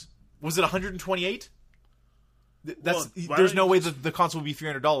number was. Was it 128? There's no way that the console would be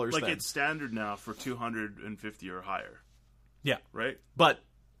 $300. Like then. it's standard now for 250 or higher. Yeah. Right. But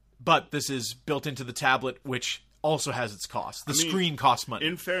this is built into the tablet, which also has its cost. The screen costs money.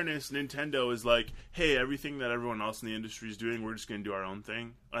 In fairness, Nintendo is like, hey, everything that everyone else in the industry is doing, we're just going to do our own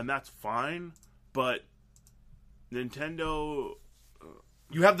thing. And that's fine, but Nintendo...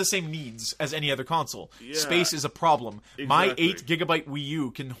 You have the same needs as any other console. Yeah, Space is a problem. Exactly. My 8 gigabyte Wii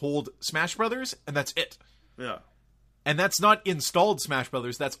U can hold Smash Brothers, and that's it. Yeah. And that's not installed Smash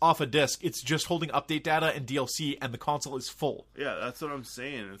Brothers. That's off a disc. It's just holding update data and DLC, and the console is full. Yeah, that's what I'm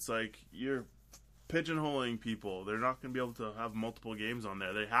saying. It's like you're pigeonholing people. They're not going to be able to have multiple games on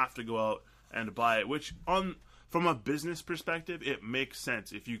there. They have to go out and buy it, which from a business perspective, it makes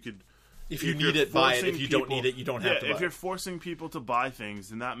sense. If you could, If you need it, buy it. If you don't need it, you don't have to buy it. If you're forcing people to buy things,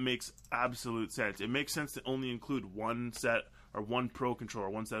 then that makes absolute sense. It makes sense to only include one set or one Pro Controller,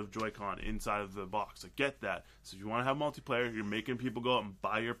 one set of Joy-Con inside of the box. I get that. So if you want to have multiplayer, you're making people go out and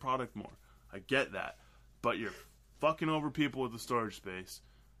buy your product more. I get that. But you're fucking over people with the storage space.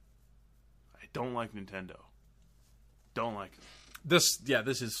 I don't like Nintendo. Don't like it. This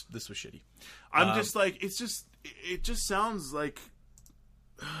was shitty. I'm just like, it just sounds like,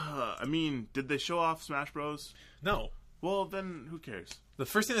 I mean, did they show off Smash Bros? No. Well, then who cares? The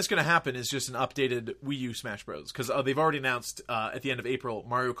first thing that's going to happen is just an updated Wii U Smash Bros. Because they've already announced at the end of April,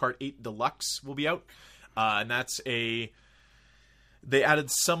 Mario Kart 8 Deluxe will be out. And that's they added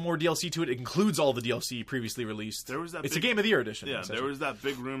some more DLC to it. It includes all the DLC previously released. It's a Game of the Year edition. Yeah, there was that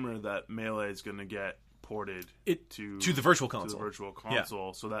big rumor that Melee is going to get ported to the Virtual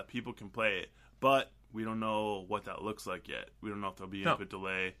Console. So that people can play it. But we don't know what that looks like yet. We don't know if there'll be input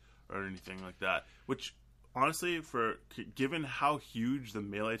delay or anything like that. Which, honestly, given how huge the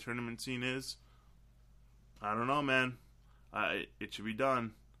Melee tournament scene is, I don't know, man. It should be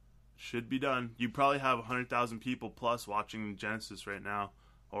done. Should be done. You probably have 100,000 people plus watching Genesis right now,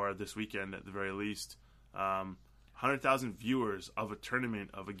 or this weekend at the very least. 100,000 viewers of a tournament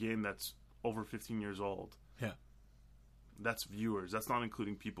of a game that's over 15 years old. Yeah. That's viewers. That's not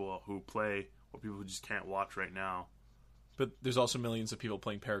including people who play or people who just can't watch right now. But there's also millions of people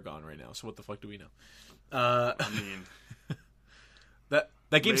playing Paragon right now, so what the fuck do we know? I mean...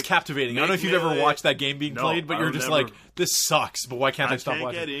 That game's captivating. I don't know if you've ever watched that game being played, but you're just like, this sucks, but why can't I stop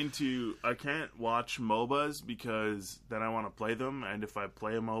watching? I can't watch MOBAs because then I want to play them, and if I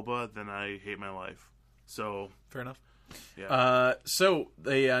play a MOBA, then I hate my life. So... Fair enough. Yeah. So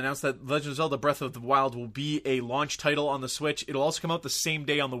they announced that Legend of Zelda Breath of the Wild will be a launch title on the Switch. It'll also come out the same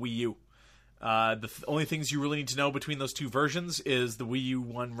day on the Wii U. The only things you really need to know between those two versions is the Wii U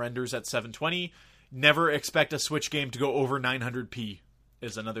one renders at 720. Never expect a Switch game to go over 900p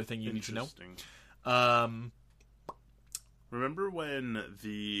is another thing you need to know. Remember when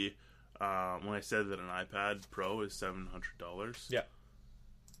when I said that an iPad Pro is $700? Yeah.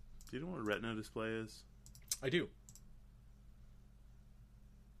 Do you know what a Retina display is? I do.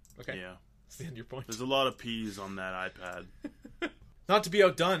 Okay. Yeah. That's the end of your point. There's a lot of P's on that iPad. Not to be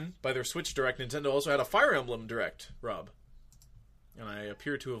outdone by their Switch Direct, Nintendo also had a Fire Emblem Direct, Rob. And I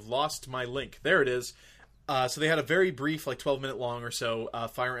appear to have lost my link. There it is. So they had a very brief, like 12-minute long or so,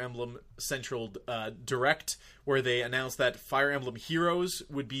 Fire Emblem Central Direct, where they announced that Fire Emblem Heroes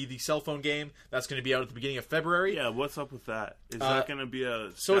would be the cell phone game. That's going to be out at the beginning of February. Yeah, what's up with that? Is that going to be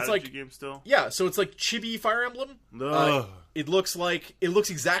a strategy game still? Yeah, so it's like Chibi Fire Emblem. It looks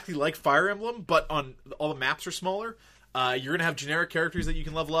exactly like Fire Emblem, but on all the maps are smaller. You're going to have generic characters that you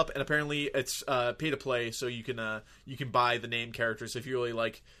can level up, and apparently it's pay to play, so you can buy the name characters. If you really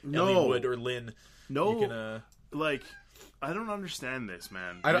like Ellie Wood or Lynn. No, I don't understand this,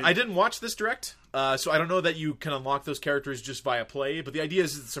 man. I didn't watch this direct, so I don't know that you can unlock those characters just via play. But the idea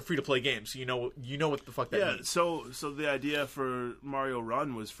is it's a free-to-play game, so you know what the fuck that means. So the idea for Mario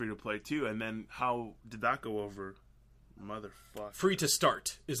Run was free-to-play too, and then how did that go over? Motherfucker. Free to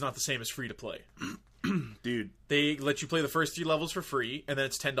start is not the same as free-to-play. Dude. They let you play the first 3 levels for free, and then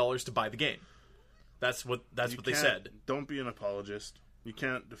it's $10 to buy the game. That's what they said. Don't be an apologist. You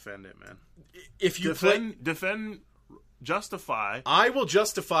can't defend it, man. If you justify. I will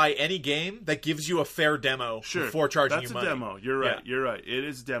justify any game that gives you a fair demo before charging you money. That's a demo. You're right. Yeah. You're right. It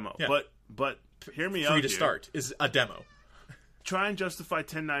is a demo. Yeah. But hear me out. Free to start is a demo. Try and justify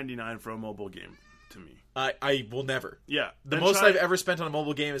 $10.99 for a mobile game to me. I will never. Yeah. The most I've ever spent on a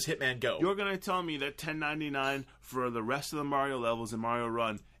mobile game is Hitman Go. You're going to tell me that $10.99 for the rest of the Mario levels in Mario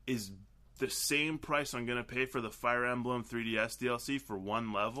Run is the same price I'm going to pay for the Fire Emblem 3DS DLC for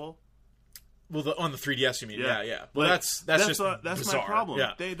one level? Well, on the 3DS, you mean? Yeah. Well, that's just that's bizarre. My problem.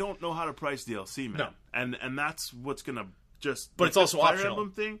 Yeah. They don't know how to price DLC, man. No. And that's what's going to just... But it's also Fire optional.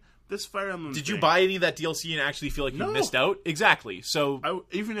 Emblem thing, this Fire Emblem Did you buy any of that DLC and actually feel like you missed out? Exactly. So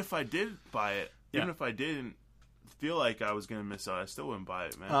even if I did buy it, even if I didn't feel like I was going to miss out, I still wouldn't buy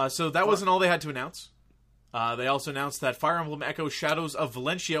it, man. So that wasn't all they had to announce. They also announced that Fire Emblem Echo Shadows of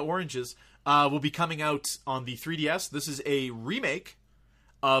Valencia Oranges will be coming out on the 3DS. This is a remake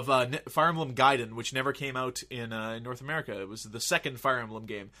of Fire Emblem Gaiden, which never came out in North America. It was the second Fire Emblem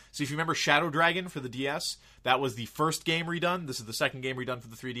game. So if you remember Shadow Dragon for the DS, that was the first game redone. This is the second game redone for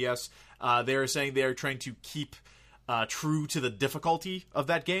the 3DS. They are saying they are trying to keep true to the difficulty of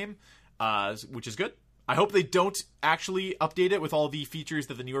that game, which is good. I hope they don't actually update it with all the features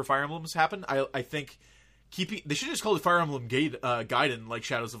that the newer Fire Emblems happen. I think... they should just call it Fire Emblem Gaiden, like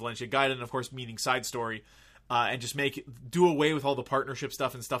Shadows of Valencia. Gaiden, of course, meaning side story. and just do away with all the partnership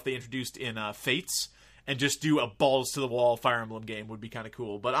stuff and stuff they introduced in Fates, and just do a balls to the wall Fire Emblem game would be kind of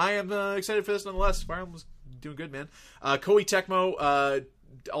cool. But I am excited for this nonetheless. Fire Emblem's doing good, man. Koei Tecmo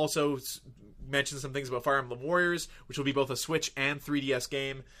also mentioned some things about Fire Emblem Warriors, which will be both a Switch and 3DS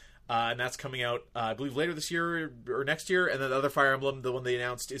game. And that's coming out, I believe, later this year or next year. And then the other Fire Emblem, the one they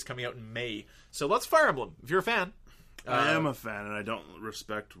announced, is coming out in May. So let's Fire Emblem, if you're a fan. I am a fan, and I don't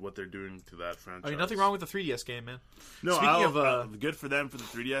respect what they're doing to that franchise. I mean, nothing wrong with the 3DS game, man. No, speaking of good for them for the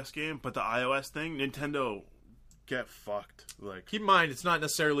 3DS game, but the iOS thing, Nintendo, get fucked. Like, keep in mind, it's not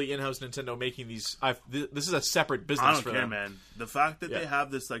necessarily in-house Nintendo making these. This is a separate business. I don't for care, them. man. The fact that they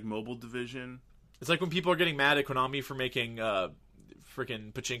have this like mobile division. It's like when people are getting mad at Konami for making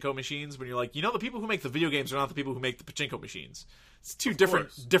freaking pachinko machines, when you're like, the people who make the video games are not the people who make the pachinko machines. It's two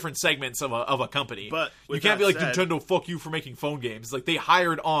different segments of a company. But you can't be like, Nintendo, fuck you for making phone games. It's like they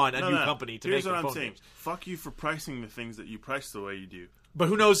hired on a new company to make phone games. Fuck you for pricing the things that you price the way you do. But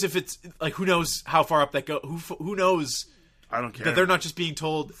who knows if it's like, who knows how far up that go? Who knows? I don't care. That they're not just being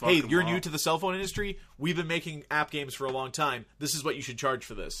told, Fuck hey, you're all. new to the cell phone industry. We've been making app games for a long time. This is what you should charge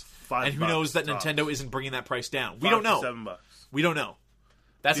for this. And who knows that tops. Nintendo isn't bringing that price down? We don't know. $7. We don't know.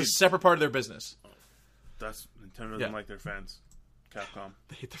 That's a separate part of their business. That's Nintendo doesn't like their fans. Capcom.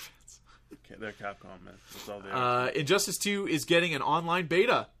 They hate their fans. They're Capcom, man. That's all they are. Injustice 2 is getting an online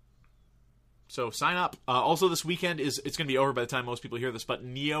beta. So sign up. Also, this weekend it's going to be over by the time most people hear this, but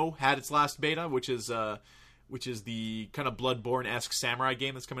Neo had its last beta, which is the kind of Bloodborne-esque samurai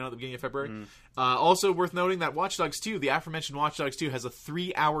game that's coming out at the beginning of February. Also worth noting that Watch Dogs 2, the aforementioned Watch Dogs 2, has a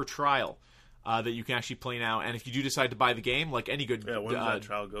 3-hour trial that you can actually play now. And if you do decide to buy the game, like any good... Yeah, when does that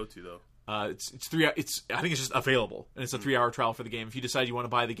trial go to, though? It's 3. I think it's just available, and it's a 3-hour trial for the game. If you decide you want to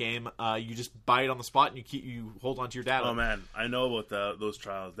buy the game, you just buy it on the spot, and you hold on to your data. Oh man, I know about those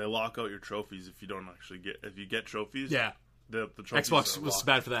trials. They lock out your trophies if you don't actually get trophies. Yeah, the trophies Xbox was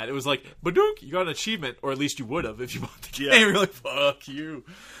bad for that. It was like, badunk, you got an achievement, or at least you would have if you bought the game. Yeah. You're like, fuck you.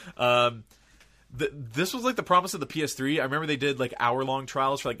 This was like the promise of the PS3. I remember they did like hour-long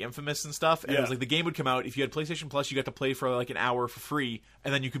trials for like Infamous and stuff, and it was like the game would come out. If you had PlayStation Plus, you got to play for like an hour for free,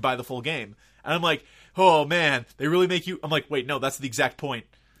 and then you could buy the full game. And I'm like, oh man, they really make you... I'm like, wait, no, that's the exact point.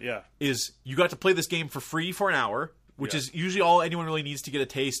 Yeah. Is you got to play this game for free for an hour, which is usually all anyone really needs to get a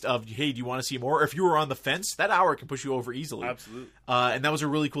taste of, hey, do you want to see more? Or if you were on the fence, that hour can push you over easily. Absolutely. And that was a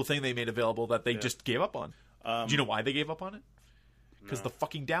really cool thing they made available that they just gave up on. Do you know why they gave up on it? Because the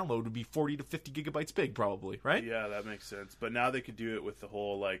fucking download would be 40 to 50 gigabytes big, probably, right? Yeah, that makes sense. But now they could do it with the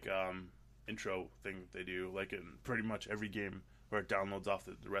whole like intro thing that they do, like in pretty much every game where it downloads off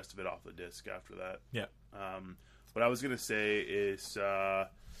the rest of it off the disc after that. Yeah. What I was gonna say is, I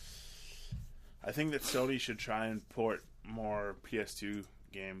think that Sony should try and port more PS2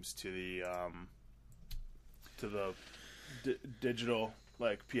 games to the digital,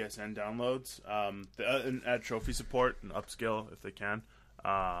 like PSN downloads, and add trophy support and upscale if they can.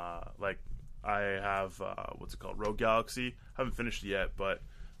 Like I have what's it called, Rogue Galaxy. Haven't finished it yet, but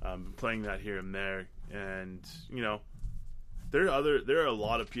been playing that here and there. And there are a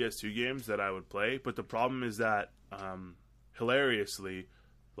lot of PS2 games that I would play, but the problem is that hilariously,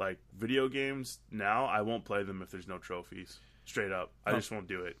 like video games now, I won't play them if there's no trophies. Straight up, I just won't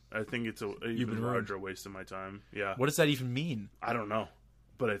do it. I think it's an even larger waste of my time. Yeah. What does that even mean? I don't know,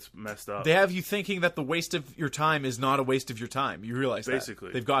 but it's messed up. They have you thinking that the waste of your time is not a waste of your time. You realize Basically.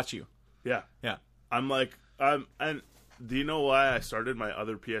 that. They've got you. Yeah. Yeah. I'm like, and do you know why I started my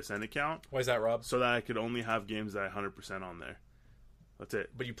other PSN account? Why is that, Rob? So that I could only have games that I 100% on there. That's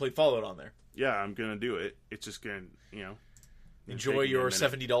it. But you played Fallout on there. Yeah, I'm gonna do it. It's just gonna, enjoy your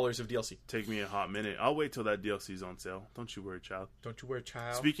 $70 of DLC. Take me a hot minute. I'll wait till that DLC's on sale. Don't you worry, child. Don't you worry,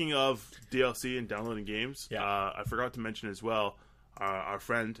 child. Speaking of DLC and downloading games, Yeah. I forgot to mention as well, our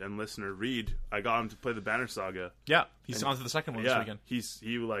friend and listener Reed. I got him to play the Banner Saga. Yeah, he's on to the second one this weekend. he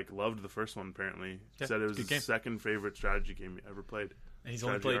like loved the first one. Apparently, Yeah, said it was good his game. second favorite strategy game he ever played. And he's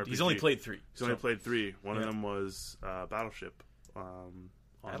Strategy only played 3. He's only played 3. One of them was Battleship.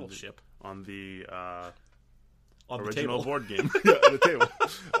 Battleship on the on the original table. board game. Yeah, on the table.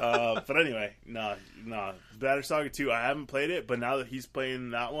 But anyway, nah. Banner Saga 2, I haven't played it, but now that he's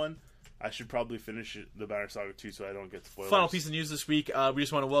playing that one, I should probably finish the Banner Saga 2 so I don't get spoilers. Final piece of news this week. We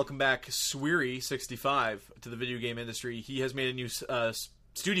just want to welcome back Sweary65 to the video game industry. He has made a new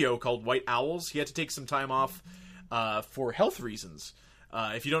studio called White Owls. He had to take some time off for health reasons.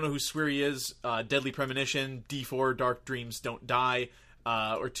 If you don't know who Sweary is, Deadly Premonition, D4, Dark Dreams Don't Die,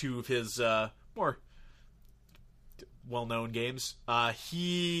 or two of his more well-known games.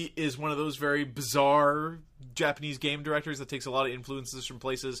 He is one of those very bizarre Japanese game directors that takes a lot of influences from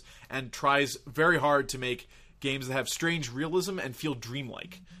places and tries very hard to make games that have strange realism and feel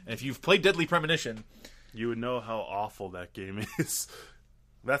dreamlike. And if you've played Deadly Premonition, you would know how awful that game is.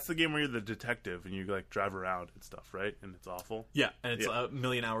 That's the game where you're the detective and you like drive around and stuff, right? And it's awful. Yeah, and it's a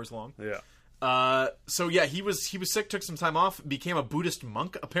million hours long. Yeah. So yeah, he was sick, took some time off, became a Buddhist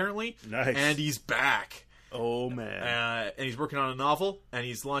monk apparently. Nice. And he's back. Oh man. And he's working on a novel, and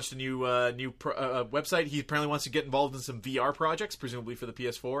he's launched a new website. He apparently wants to get involved in some VR projects, presumably for the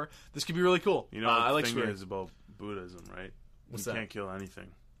PS4. This could be really cool. You know, I the like thing Square. is about Buddhism, right? What's you that? can't kill anything.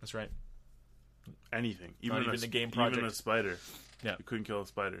 That's right. Anything. Not even a game project. Even a spider. Yeah. You couldn't kill a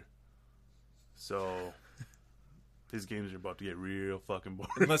spider. So his games are about to get real fucking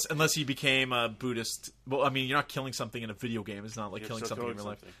boring. Unless he became a Buddhist. Well, I mean, you're not killing something in a video game. It's not like killing something in real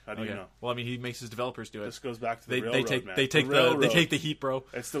life. How do you know? Well, I mean, he makes his developers do it. This goes back to the railroad, man. They take the heat, bro.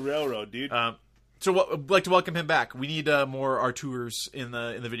 It's the railroad, dude. So I'd like to welcome him back. We need more Arturs in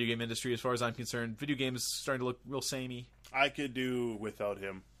the video game industry, as far as I'm concerned. Video games starting to look real samey. I could do without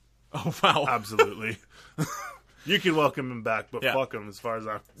him. Oh wow! Absolutely. You can welcome him back, but fuck him as far as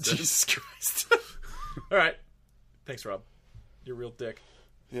I'm concerned. Jesus Christ! All right, thanks, Rob. You're a real dick.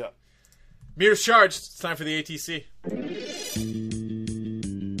 Yeah. Meters charged. It's time for the ATC.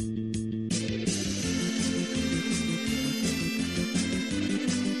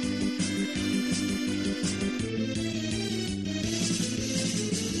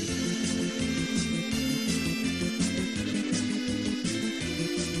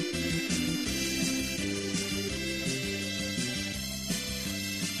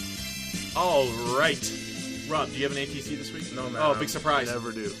 All right. Rob, do you have an ATC this week? No, man. Oh, big surprise. I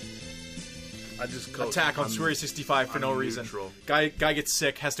never do. I just attack on Swery 65 for no reason. Guy gets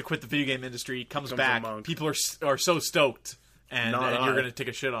sick, has to quit the video game industry, comes back. People are so stoked, and you're going to take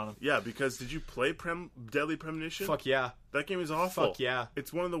a shit on him. Yeah, because did you play Deadly Premonition? Fuck yeah. That game is awful. Fuck yeah.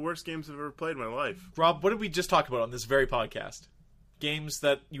 It's one of the worst games I've ever played in my life. Rob, what did we just talk about on this very podcast? Games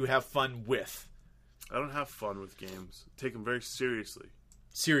that you have fun with. I don't have fun with games. Take them very seriously.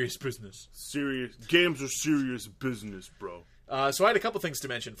 Serious business. Games are serious business, bro. So I had a couple things to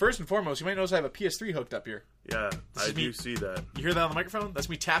mention. First and foremost, you might notice I have a PS3 hooked up here. Yeah, I do see that. You hear that on the microphone? That's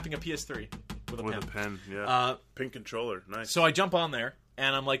me tapping a PS3 with a pen. Yeah. Pink controller, nice. So I jump on there,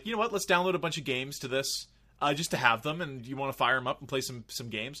 and I'm like, you know what? Let's download a bunch of games to this, just to have them, and you want to fire them up and play some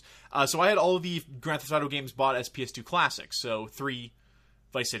games. So I had all of the Grand Theft Auto games bought as PS2 classics. So 3,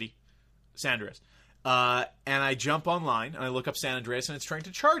 Vice City, San Andreas. And I jump online, and I look up San Andreas, and it's trying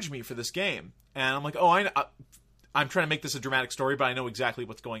to charge me for this game. And I'm like, I'm trying to make this a dramatic story, but I know exactly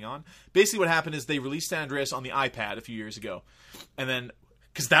what's going on. Basically what happened is they released San Andreas on the iPad a few years ago. And then,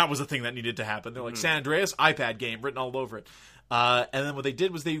 because that was the thing that needed to happen. They're like, San Andreas, iPad game, written all over it. And then what they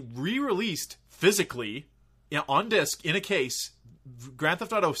did was they re-released physically, on disc, in a case, Grand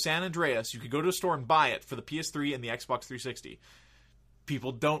Theft Auto San Andreas. You could go to a store and buy it for the PS3 and the Xbox 360.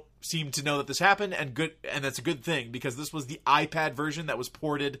 People don't seem to know that this happened, and that's a good thing, because this was the iPad version that was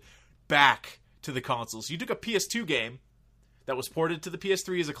ported back to the consoles. You took a PS2 game that was ported to the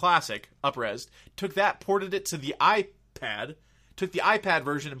PS3 as a classic, up-resed, took that, ported it to the iPad, took the iPad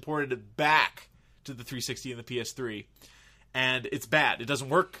version and ported it back to the 360 and the PS3. And it's bad. It doesn't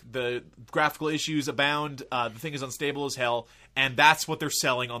work. The graphical issues abound. The thing is unstable as hell. And that's what they're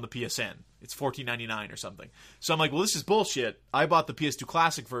selling on the PSN. It's $14.99 or something. So I'm like, well, this is bullshit. I bought the PS2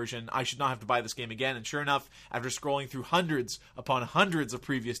 Classic version. I should not have to buy this game again. And sure enough, after scrolling through hundreds upon hundreds of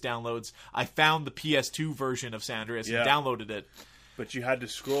previous downloads, I found the PS2 version of San Andreas and downloaded it. But you had to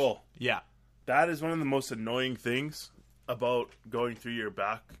scroll. Yeah. That is one of the most annoying things about going through your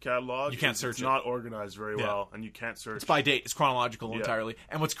back catalog. You can't search it. It's not organized very well, and you can't search. It's by date. It's chronological entirely.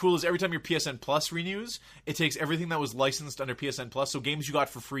 And what's cool is every time your PSN Plus renews, it takes everything that was licensed under PSN Plus, so games you got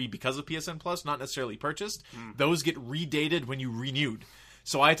for free because of PSN Plus, not necessarily purchased, those get redated when you renewed.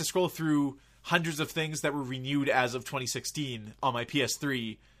 So I had to scroll through hundreds of things that were renewed as of 2016 on my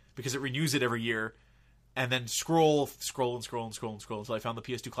PS3 because it renews it every year. And then scroll until I found the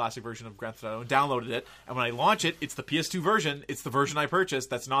PS2 Classic version of Grand Theft Auto and downloaded it. And when I launch it, it's the PS2 version. It's the version I purchased.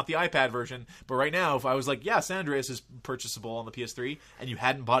 That's not the iPad version. But right now, if I was like, yeah, San Andreas is purchasable on the PS3, and you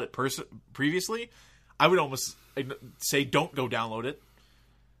hadn't bought it previously, I would almost say don't go download it.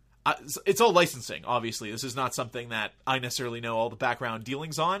 It's all licensing, obviously. This is not something that I necessarily know all the background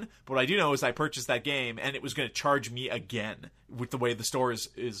dealings on. But what I do know is I purchased that game, and it was going to charge me again with the way the store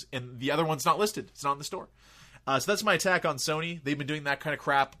is. And the other one's not listed. It's not in the store. So that's my attack on Sony. They've been doing that kind of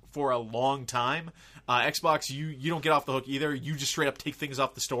crap for a long time. Xbox, you don't get off the hook either. You just straight up take things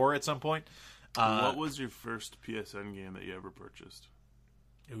off the store at some point. What was your first PSN game that you ever purchased?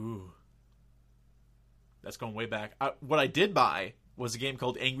 Ooh. That's going way back. What I did buy was a game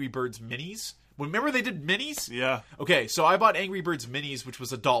called Angry Birds Minis. Remember they did minis? Yeah. Okay, so I bought Angry Birds Minis, which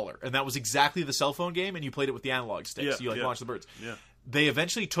was $1, and that was exactly the cell phone game, and you played it with the analog sticks. Yeah, So you launch the birds. Yeah. They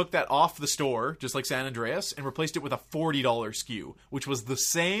eventually took that off the store, just like San Andreas, and replaced it with a $40 SKU, which was the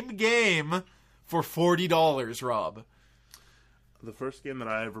same game for $40, Rob. The first game that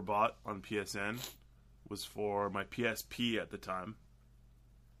I ever bought on PSN was for my PSP at the time.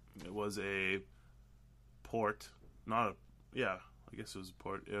 It was a port. I guess it was a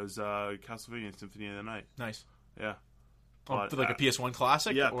port. It was Castlevania Symphony of the Night. Nice. Yeah. Like a PS1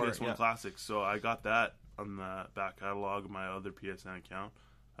 classic? Yeah, PS1 classic. So I got that on the back catalog of my other PSN account.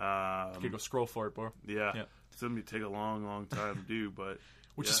 You could go scroll for it, bro. Yeah. It's going to take a long, long time to do, but...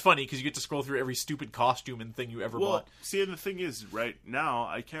 Which is funny, because you get to scroll through every stupid costume and thing you ever bought. See, and the thing is, right now,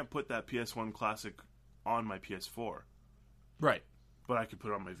 I can't put that PS1 classic on my PS4. Right. But I could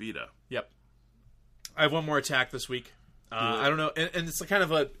put it on my Vita. Yep. I have one more attack this week. I don't know, and it's kind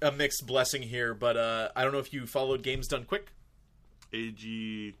of a mixed blessing here, but I don't know if you followed Games Done Quick.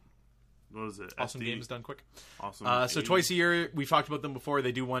 AG... What is it? Awesome SD? Games Done Quick. Awesome. So twice a year, we've talked about them before.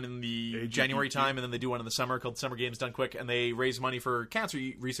 They do one in the AGDQ. January time, and then they do one in the summer called Summer Games Done Quick, and they raise money for cancer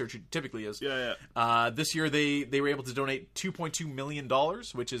research. It typically is. Yeah. This year, they were able to donate $2.2 million,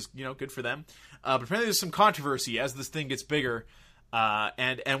 which is good for them. But apparently, there's some controversy as this thing gets bigger,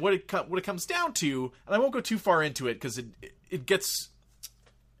 and what it comes down to, and I won't go too far into it because it gets.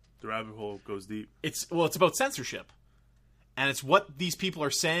 The rabbit hole goes deep. It's about censorship. And it's what these people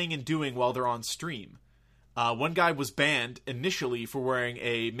are saying and doing while they're on stream. One guy was banned initially for wearing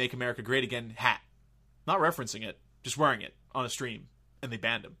a Make America Great Again hat. Not referencing it, just wearing it on a stream. And they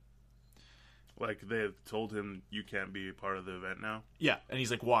banned him. Like, they have told him, you can't be a part of the event now? Yeah, and he's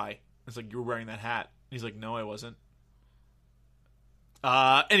like, why? It's like, you were wearing that hat. And he's like, no, I wasn't.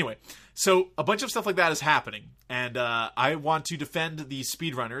 Anyway, so a bunch of stuff like that is happening. And I want to defend these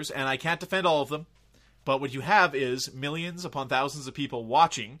speedrunners, and I can't defend all of them. But what you have is millions upon thousands of people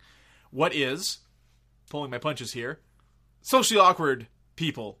watching what is, pulling my punches here, socially awkward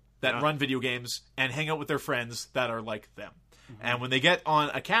people that run video games and hang out with their friends that are like them. Mm-hmm. And when they get on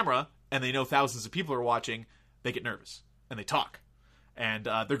a camera and they know thousands of people are watching, they get nervous and they talk. And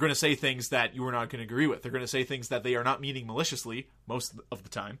they're going to say things that you are not going to agree with. They're going to say things that they are not meaning maliciously most of the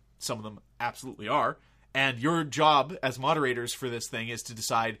time. Some of them absolutely are. And your job as moderators for this thing is to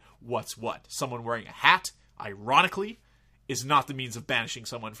decide what's what. Someone wearing a hat, ironically, is not the means of banishing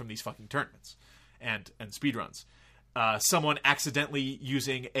someone from these fucking tournaments and speedruns. Someone accidentally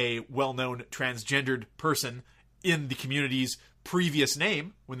using a well-known transgendered person in the community's previous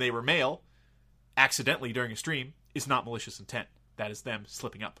name when they were male, accidentally during a stream, is not malicious intent. That is them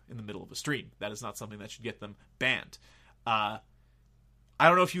slipping up in the middle of a stream. That is not something that should get them banned. I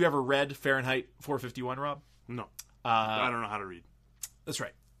don't know if you ever read Fahrenheit 451, Rob. No. I don't know how to read. That's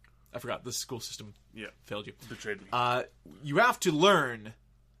right. I forgot. The school system failed you. Betrayed me. You have to learn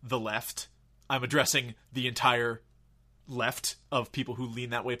the left. I'm addressing the entire left of people who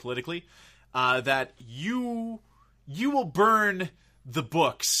lean that way politically. That you will burn the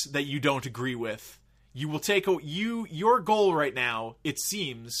books that you don't agree with. You will take your goal right now, it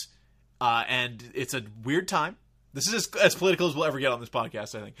seems, and it's a weird time. This is as political as we'll ever get on this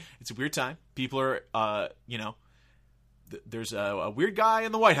podcast, I think. It's a weird time. People are, there's a weird guy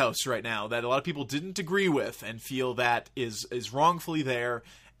in the White House right now that a lot of people didn't agree with and feel that is wrongfully there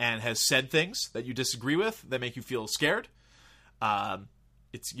and has said things that you disagree with that make you feel scared.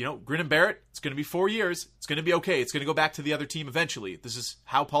 It's, grin and bear it. It's going to be 4 years. It's going to be okay. It's going to go back to the other team eventually. This is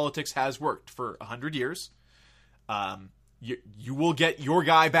how politics has worked for 100 years. You will get your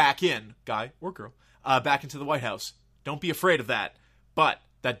guy back in, guy or girl, back into the White House. Don't be afraid of that. But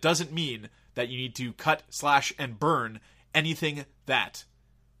that doesn't mean that you need to cut, slash, and burn anything that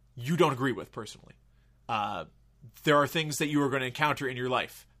you don't agree with personally. There are things that you are going to encounter in your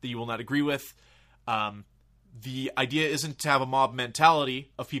life that you will not agree with. The idea isn't to have a mob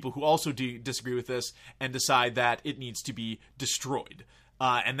mentality of people who also disagree with this and decide that it needs to be destroyed.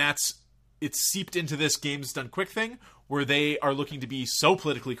 And it's seeped into this Games Done Quick thing where they are looking to be so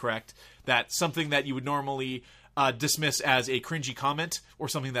politically correct that something that you would normally dismiss as a cringy comment or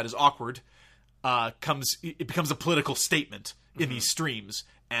something that is awkward becomes a political statement in these streams.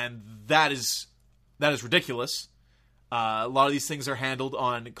 And that is ridiculous. A lot of these things are handled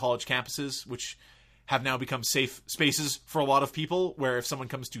on college campuses, which have now become safe spaces for a lot of people, where if someone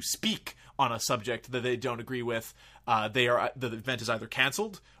comes to speak on a subject that they don't agree with, the event is either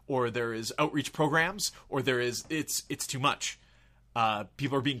canceled, or there is outreach programs, or it's too much.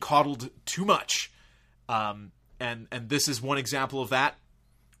 People are being coddled too much. And this is one example of that.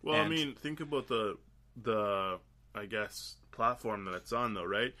 Well, I mean, think about the I guess platform that it's on, though,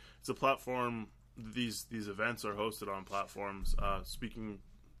 right? It's a platform. These events are hosted on platforms. Speaking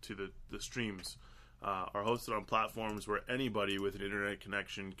to the streams, are hosted on platforms where anybody with an internet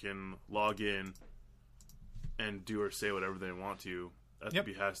connection can log in and do or say whatever they want to at the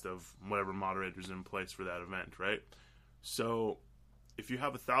behest of whatever moderators in place for that event, right? So, if you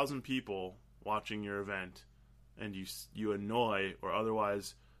have 1,000 people watching your event, and you annoy or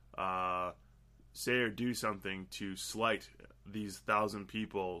otherwise say or do something to slight these 1,000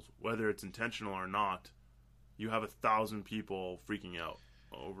 people, whether it's intentional or not, you have 1,000 people freaking out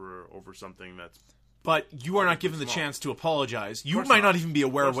over something that's. But you are not given the chance to apologize. You might not even be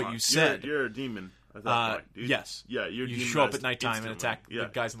aware of what you said. You're a demon at that point, dude. Yes. Yeah, you show up at nighttime and attack the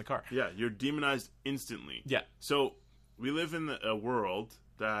guys in the car. Yeah, you're demonized instantly. Yeah. So we live in a world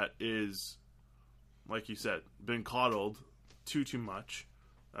that is, like you said, been coddled too much,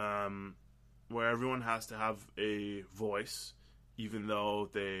 where everyone has to have a voice, even though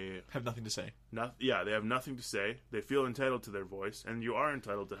they have nothing to say. They have nothing to say. They feel entitled to their voice, and you are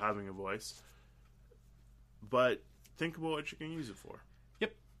entitled to having a voice. But think about what you can use it for.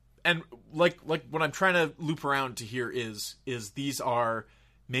 Yep. And like what I'm trying to loop around to here is these are,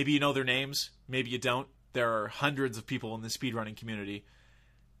 maybe you know their names, maybe you don't. There are hundreds of people in the speedrunning community.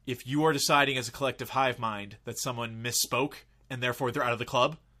 If you are deciding as a collective hive mind that someone misspoke and therefore they're out of the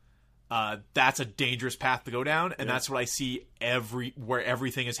club, that's a dangerous path to go down, and that's what I see where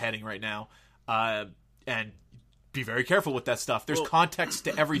everything is heading right now. And be very careful with that stuff. There's context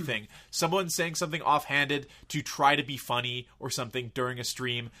to everything. Someone saying something offhanded to try to be funny or something during a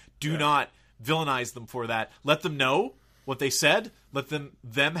stream, do not villainize them for that. Let them know what they said. Let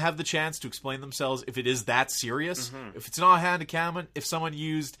them have the chance to explain themselves if it is that serious. Mm-hmm. If it's an offhanded comment, if someone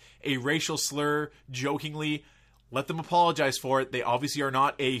used a racial slur jokingly, let them apologize for it. They obviously are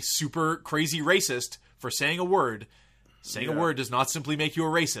not a super crazy racist for saying a word. Saying a word does not simply make you a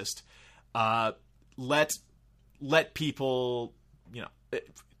racist. Let people,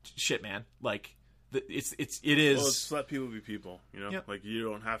 shit, man. Like, it is. Well, just let people be people. Like you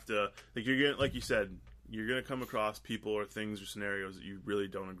don't have to. Like you're gonna, like you said, you're gonna come across people or things or scenarios that you really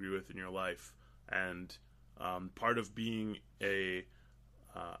don't agree with in your life, and part of being a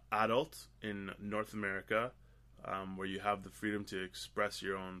adult in North America, where you have the freedom to express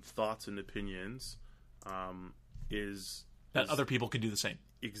your own thoughts and opinions, is other people can do the same.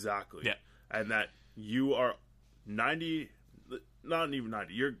 Exactly. Yeah, and that you are 90, not even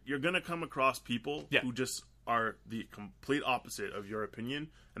 90. You're gonna come across people who just are the complete opposite of your opinion,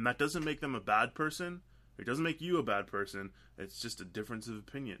 and that doesn't make them a bad person. It doesn't make you a bad person. It's just a difference of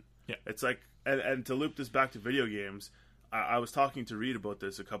opinion. Yeah, it's like, and to loop this back to video games, I was talking to Reed about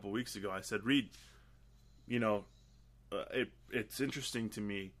this a couple weeks ago. I said, Reed, it's interesting to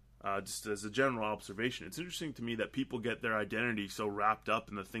me, just as a general observation, it's interesting to me that people get their identity so wrapped up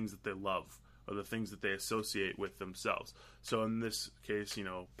in the things that they love or the things that they associate with themselves. So in this case,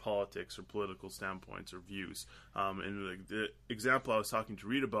 politics or political standpoints or views. And the example I was talking to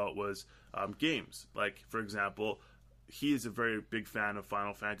Reed about was games. Like, for example, he is a very big fan of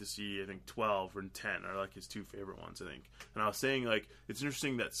Final Fantasy, I think 12 or 10 are like his two favorite ones, I think. And I was saying, like, it's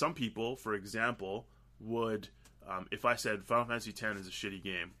interesting that some people, for example, would, if I said Final Fantasy X is a shitty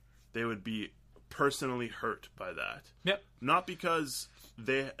game, they would be personally hurt by that. Yep. Not because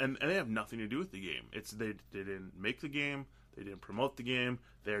they have nothing to do with the game. It's they didn't make the game, they didn't promote the game.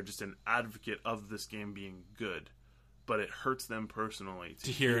 They're just an advocate of this game being good. But it hurts them personally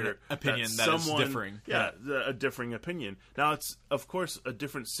to hear an opinion that is differing. Yeah, a differing opinion. Now, it's, of course, a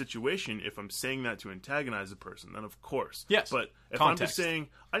different situation if I'm saying that to antagonize a person, then of course. Yes, but if context. I'm just saying,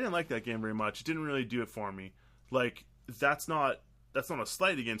 I didn't like that game very much, it didn't really do it for me, like, that's not a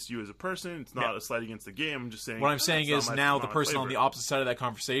slight against you as a person, it's not a slight against the game, I'm just saying... What I'm saying is now the person on the opposite side of that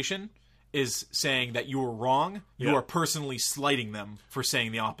conversation is saying that you were wrong. You are personally slighting them for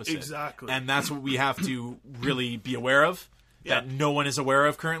saying the opposite. Exactly. And that's what we have to really be aware of, that no one is aware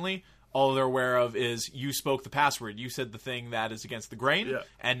of currently. All they're aware of is you spoke the password. You said the thing that is against the grain,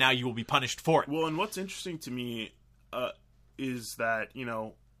 and now you will be punished for it. Well, and what's interesting to me is that,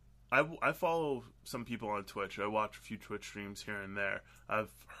 I follow some people on Twitch. I watch a few Twitch streams here and there.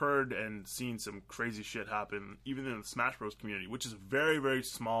 I've heard and seen some crazy shit happen, even in the Smash Bros. Community, which is a very, very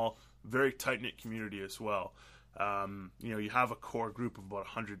small, very tight-knit community as well. You have a core group of about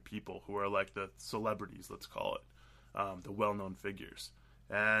 100 people who are like the celebrities, let's call it, the well-known figures.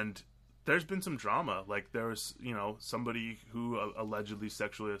 And there's been some drama. Like, there was, somebody who allegedly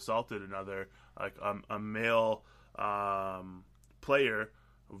sexually assaulted another, like, a male player,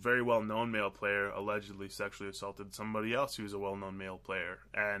 a very well-known male player, allegedly sexually assaulted somebody else who's a well-known male player,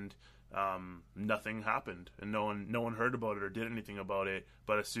 and nothing happened, and no one heard about it or did anything about it.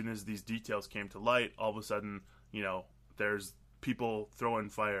 But as soon as these details came to light, all of a sudden, there's people throwing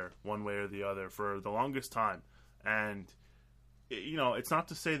fire one way or the other for the longest time. And it's not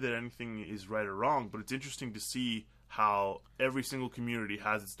to say that anything is right or wrong, but it's interesting to see how every single community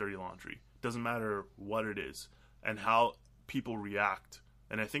has its dirty laundry. Doesn't matter what it is, and how people react.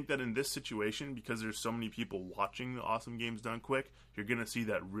 And I think that in this situation, because there's so many people watching the Awesome Games Done Quick, you're going to see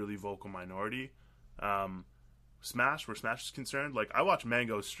that really vocal minority. Smash, where Smash is concerned, like, I watch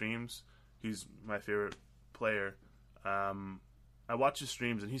Mango's streams. He's my favorite player. I watch his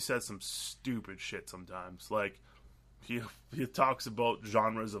streams, and he says some stupid shit sometimes. Like, he talks about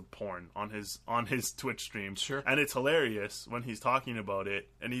genres of porn on his Twitch stream. Sure. And it's hilarious when he's talking about it,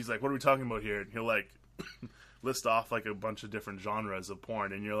 and he's like, what are we talking about here? And he'll, like, list off, like, a bunch of different genres of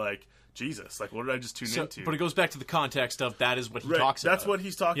porn, and you're like, Jesus, like, what did I just tune into? But it goes back to the context of that is what he talks about. That's what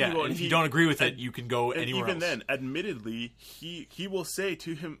he's talking about. And if you don't agree with it, you can go anywhere even else. Then, admittedly, he will say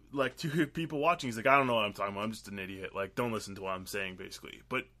to him, like, to people watching, he's like, I don't know what I'm talking about. I'm just an idiot. Like, don't listen to what I'm saying, basically.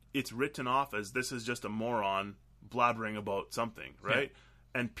 But it's written off as this is just a moron blabbering about something, right?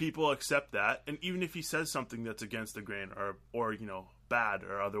 Yeah. And people accept that. And even if he says something that's against the grain or bad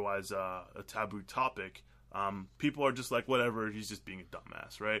or otherwise a taboo topic, people are just like, whatever, he's just being a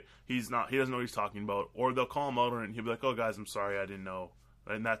dumbass, right? He doesn't know what he's talking about. Or they'll call him out on it and he'll be like, oh, guys, I'm sorry, I didn't know.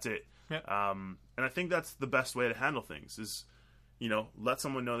 And that's it. Yeah. And I think that's the best way to handle things is, let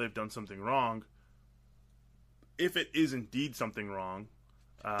someone know they've done something wrong. If it is indeed something wrong.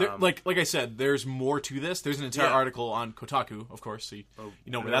 Like I said, there's more to this. There's an entire article on Kotaku, of course, so you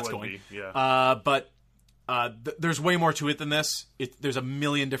know where that's going. But there's way more to it than this. There's a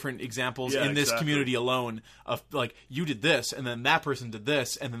million different examples in this community alone of, like, you did this, and then that person did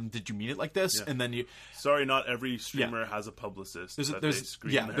this, and then did you mean it like this? Yeah. And then you... Sorry, not every streamer has a publicist.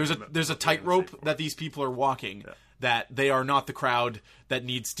 There's a tightrope that these people are walking, that they are not the crowd that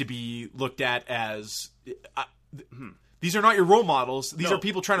needs to be looked at as... These are not your role models. These are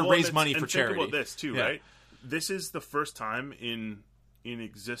people trying to raise money for charity. Think about this, too, right? This is the first time in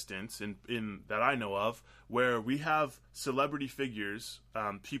existence in that I know of where we have celebrity figures,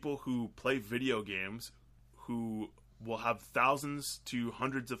 people who play video games, who will have thousands to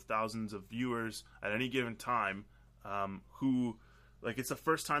hundreds of thousands of viewers at any given time, who, like, it's the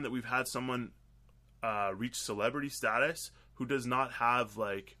first time that we've had someone reach celebrity status who does not have,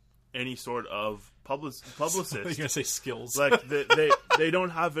 like, any sort of publicist. You're gonna say skills. Like, they don't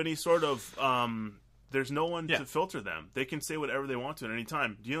have any sort of there's no one to filter them. They can say whatever they want to at any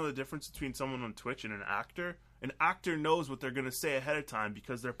time. Do you know the difference between someone on Twitch and an actor? An actor knows what they're going to say ahead of time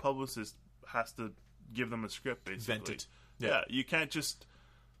because their publicist has to give them a script, basically. Vent it. Yeah, you can't just,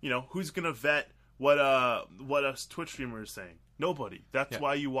 who's going to vet what a Twitch streamer is saying? Nobody. That's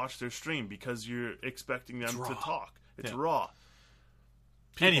why you watch their stream, because you're expecting them to talk. It's raw.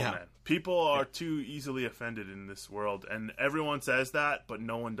 People are too easily offended in this world, and everyone says that, but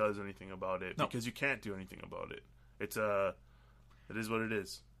no one does anything about it because you can't do anything about it. It is what it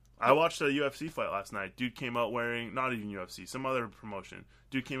is. I watched a UFC fight last night. Dude came out wearing, not even UFC, some other promotion.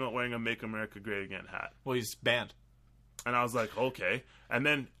 Dude came out wearing a Make America Great Again hat. Well, he's banned. And I was like, okay. And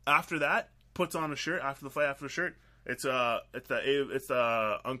then after that, puts on a shirt after the fight. After the shirt, it's Uncle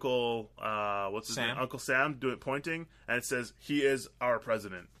what's his name? Uncle Sam pointing, and it says, "He is our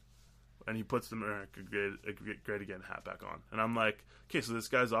president," and he puts the America Great Again hat back on, and I'm like, okay, so this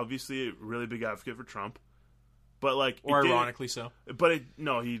guy's obviously a really big advocate for Trump, but like, or ironically so, but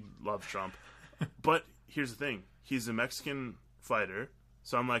he loves Trump. But here's the thing: he's a Mexican fighter,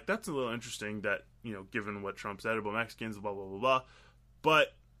 so I'm like, that's a little interesting that, given what Trump said about Mexicans, blah blah blah blah,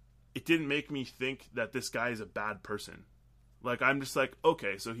 but it didn't make me think that this guy is a bad person. Like, I'm just like,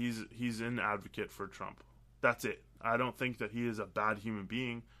 okay, so he's an advocate for Trump. That's it. I don't think that he is a bad human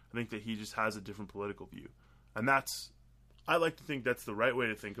being. I think that he just has a different political view. And I like to think that's the right way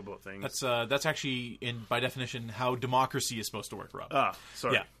to think about things. That's actually, by definition, how democracy is supposed to work, Rob.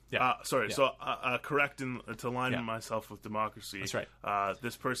 Sorry. Sorry. Yeah. So, correct to line myself with democracy. That's right.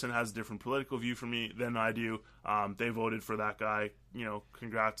 This person has a different political view from me than I do. They voted for that guy.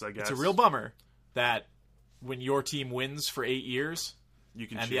 Congrats, I guess. It's a real bummer that when your team wins for 8 years,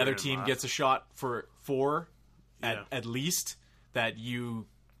 and the other team gets a shot for 4 at least, that you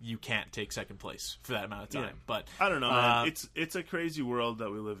can't take second place for that amount of time. Yeah. But I don't know, man. It's a crazy world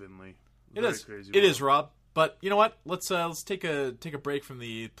that we live in, Lee. It is, Rob. But you know what? Let's take a break from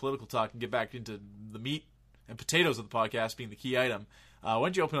the political talk and get back into the meat and potatoes of the podcast, being the key item. Why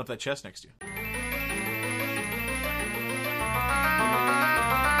don't you open up that chest next to you?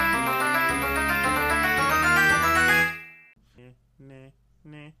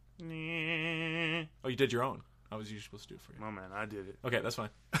 did your own. How was you supposed to do it for you? Oh man, I did it. Okay, that's fine.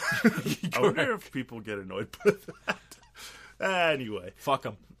 I wonder if people get annoyed by that. Anyway, Fuck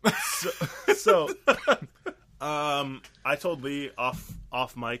them. so I told Lee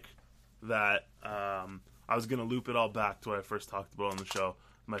off mic that I was gonna loop it all back to what I first talked about on the show,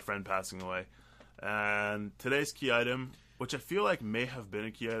 my friend passing away, and today's key item, which I feel like may have been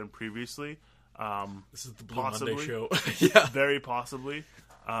a key item previously. This is the Blue Possibly. Monday show. Yeah. Very possibly.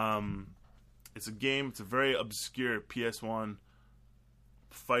 It's a game. It's a very obscure PS1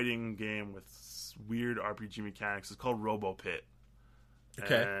 fighting game with weird RPG mechanics. It's called Robo Pit.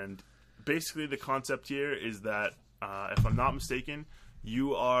 Okay. And basically the concept here is that, if I'm not mistaken,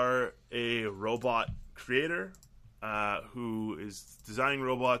 you are a robot creator who is designing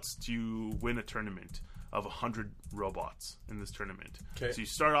robots to win a tournament of 100 robots in this tournament. Okay. So you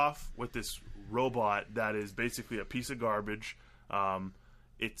start off with this robot that is basically a piece of garbage.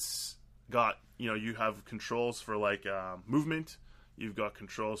 It's got, you have controls for like movement, you've got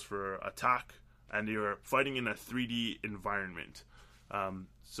controls for attack, and you're fighting in a 3D environment.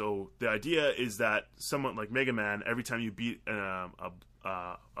 So the idea is that someone like Mega Man, every time you beat an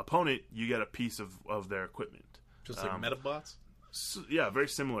opponent, you get a piece of their equipment. Just like Metabots? So, yeah, very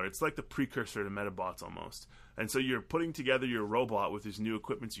similar. It's like the precursor to Metabots almost. And so you're putting together your robot with these new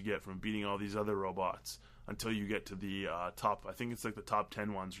equipments you get from beating all these other robots until you get to the top. I think it's like the top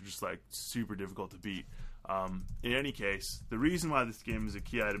 10 ones are just like super difficult to beat. In any case, the reason why this game is a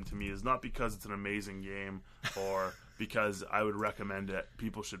key item to me is not because it's an amazing game or because I would recommend it.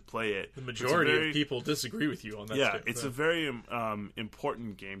 People should play it. The majority of people disagree with you on that. Yeah, it's a very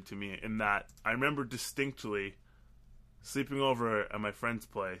important game to me in that I remember distinctly sleeping over at my friend's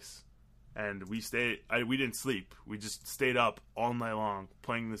place, and we didn't sleep. We just stayed up all night long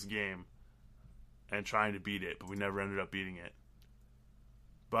playing this game and trying to beat it, but we never ended up beating it.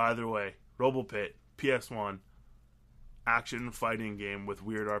 But either way, RoboPit, PS1, action fighting game with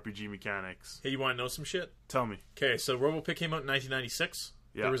weird RPG mechanics. Hey, you want to know some shit? Tell me. Okay, so RoboPit came out in 1996.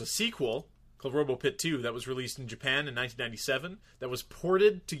 Yeah. There was a sequel called RoboPit 2 that was released in Japan in 1997 that was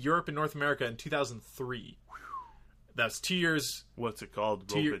ported to Europe and North America in 2003. That's 2 years. What's it called?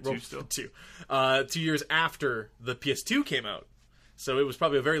 RoboPit 2 still? 2 years after the PS2 came out. So it was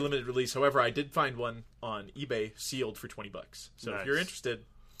probably a very limited release. However, I did find one on eBay sealed for $20. So Nice. if you're interested,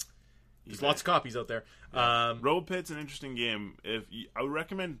 there's lots of copies out there. RoboPit's an interesting game. I would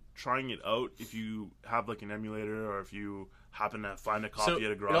recommend trying it out if you have like an emulator or if you happen to find a copy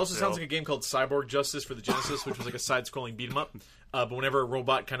at a garage it also sale. sounds like a game called Cyborg Justice for the Genesis, which was like a side-scrolling beat-em-up. But whenever a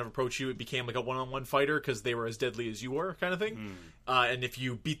robot kind of approached you, it became like a one-on-one fighter because they were as deadly as you were, kind of thing. And if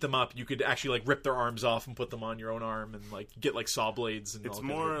you beat them up, you could actually like rip their arms off and put them on your own arm and like get like saw blades. And It's all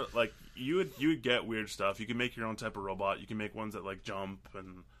kinds more of like you would get weird stuff. You can make your own type of robot. You can make ones that like jump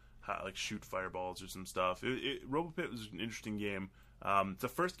and like shoot fireballs or some stuff. RoboPit was an interesting game. It's the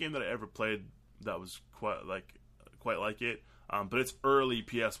first game that I ever played that was quite like it. But it's early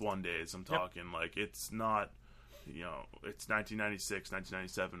PS1 days. I'm talking like it's not, it's 1996,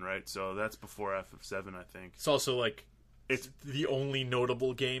 1997, right? So that's before FF7, I think. It's also like it's the only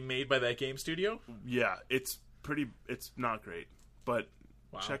notable game made by that game studio. Yeah, it's not great, but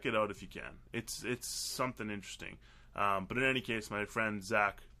Wow. check it out if you can. It's something interesting. But in any case, my friend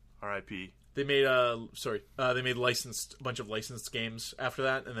Zach, R.I.P. They made they made a bunch of licensed games after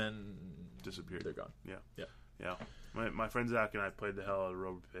that, and then disappeared. they're gone. Yeah. My friend Zach and I played the hell out of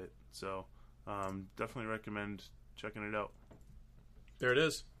RoboPit, so definitely recommend checking it out. There it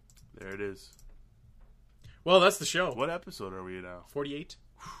is. There it is. Well, that's the show. What episode are we at now? 48,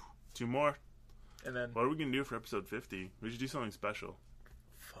 2 more. and then What are we gonna do for episode 50? We should do something special.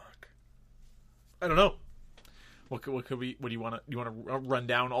 fuck. I don't know. What could we? What do you want to? You want to run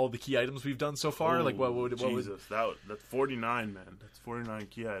down all the key items we've done so far? Ooh, Like what would? Jesus, that's 49, man. That's 49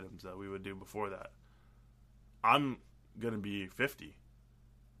 key items that we would do before that. I'm gonna be 50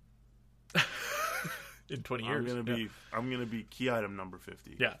 in 20 years? I'm gonna be key item number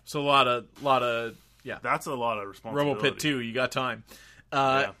 50. Yeah. So a lot of yeah. That's a lot of responsibility. RoboPit 2, you got time.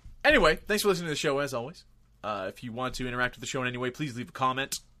 Yeah. Anyway, thanks for listening to the show as always. If you want to interact with the show in any way, please leave a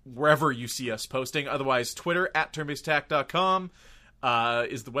comment wherever you see us posting. Otherwise, Twitter at turnbaseattack.com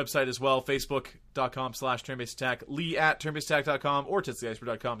is the website as well. Facebook.com/turnbaseattack. Lee at turnbaseattack.com or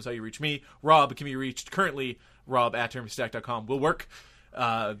titstheiceberg.com is how you reach me. Rob can be reached currently. Rob at turnbaseattack.com will work.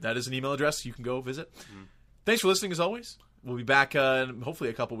 That is an email address you can go visit. Thanks for listening as always. We'll be back in hopefully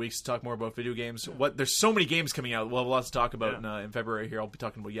a couple weeks to talk more about video games. There's so many games coming out. We'll have lots to talk about in February here. I'll be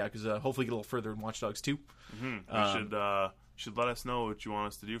talking about Yakuza. Hopefully get a little further in Watch Dogs 2. We should let us know what you want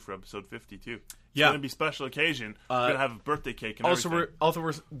us to do for episode 50 too. It's Yeah. going to be a special occasion. We're going to have a birthday cake and Also,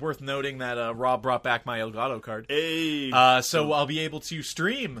 everything. worth noting that Rob brought back my Elgato card. Hey. So I'll be able to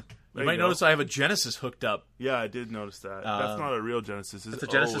stream. There You might you go. notice I have a Genesis hooked up. Yeah, I did notice that. That's not a real Genesis. It's a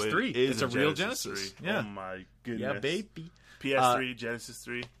Genesis it 3. is It's a real Genesis. 3. Yeah. Oh my goodness. Yeah, baby. PS3, Genesis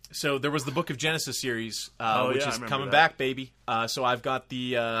 3. So there was the Book of Genesis series, which I is remember coming that. back, baby. So I've got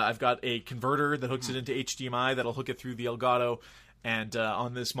a converter that hooks it into HDMI that'll hook it through the Elgato, and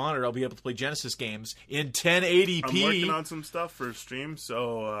on this monitor I'll be able to play Genesis games in 1080p. I'm working on some stuff for stream,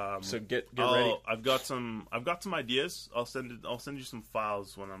 so get ready. I've got some ideas. I'll send you some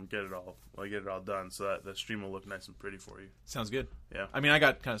files when I get it all done, so that the stream will look nice and pretty for you. Sounds good. Yeah. I mean, I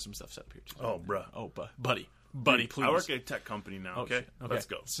got kind of some stuff set up here too. Oh, bruh. Oh, buddy, please. I work at a tech company now. Oh, Okay, shit. let's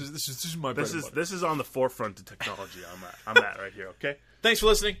go. This is my bread and butter. This is on the forefront of technology. I'm at right here. Okay, Thanks for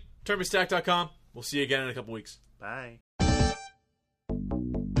listening. TurnMeStack.com. We'll see you again in a couple weeks. bye.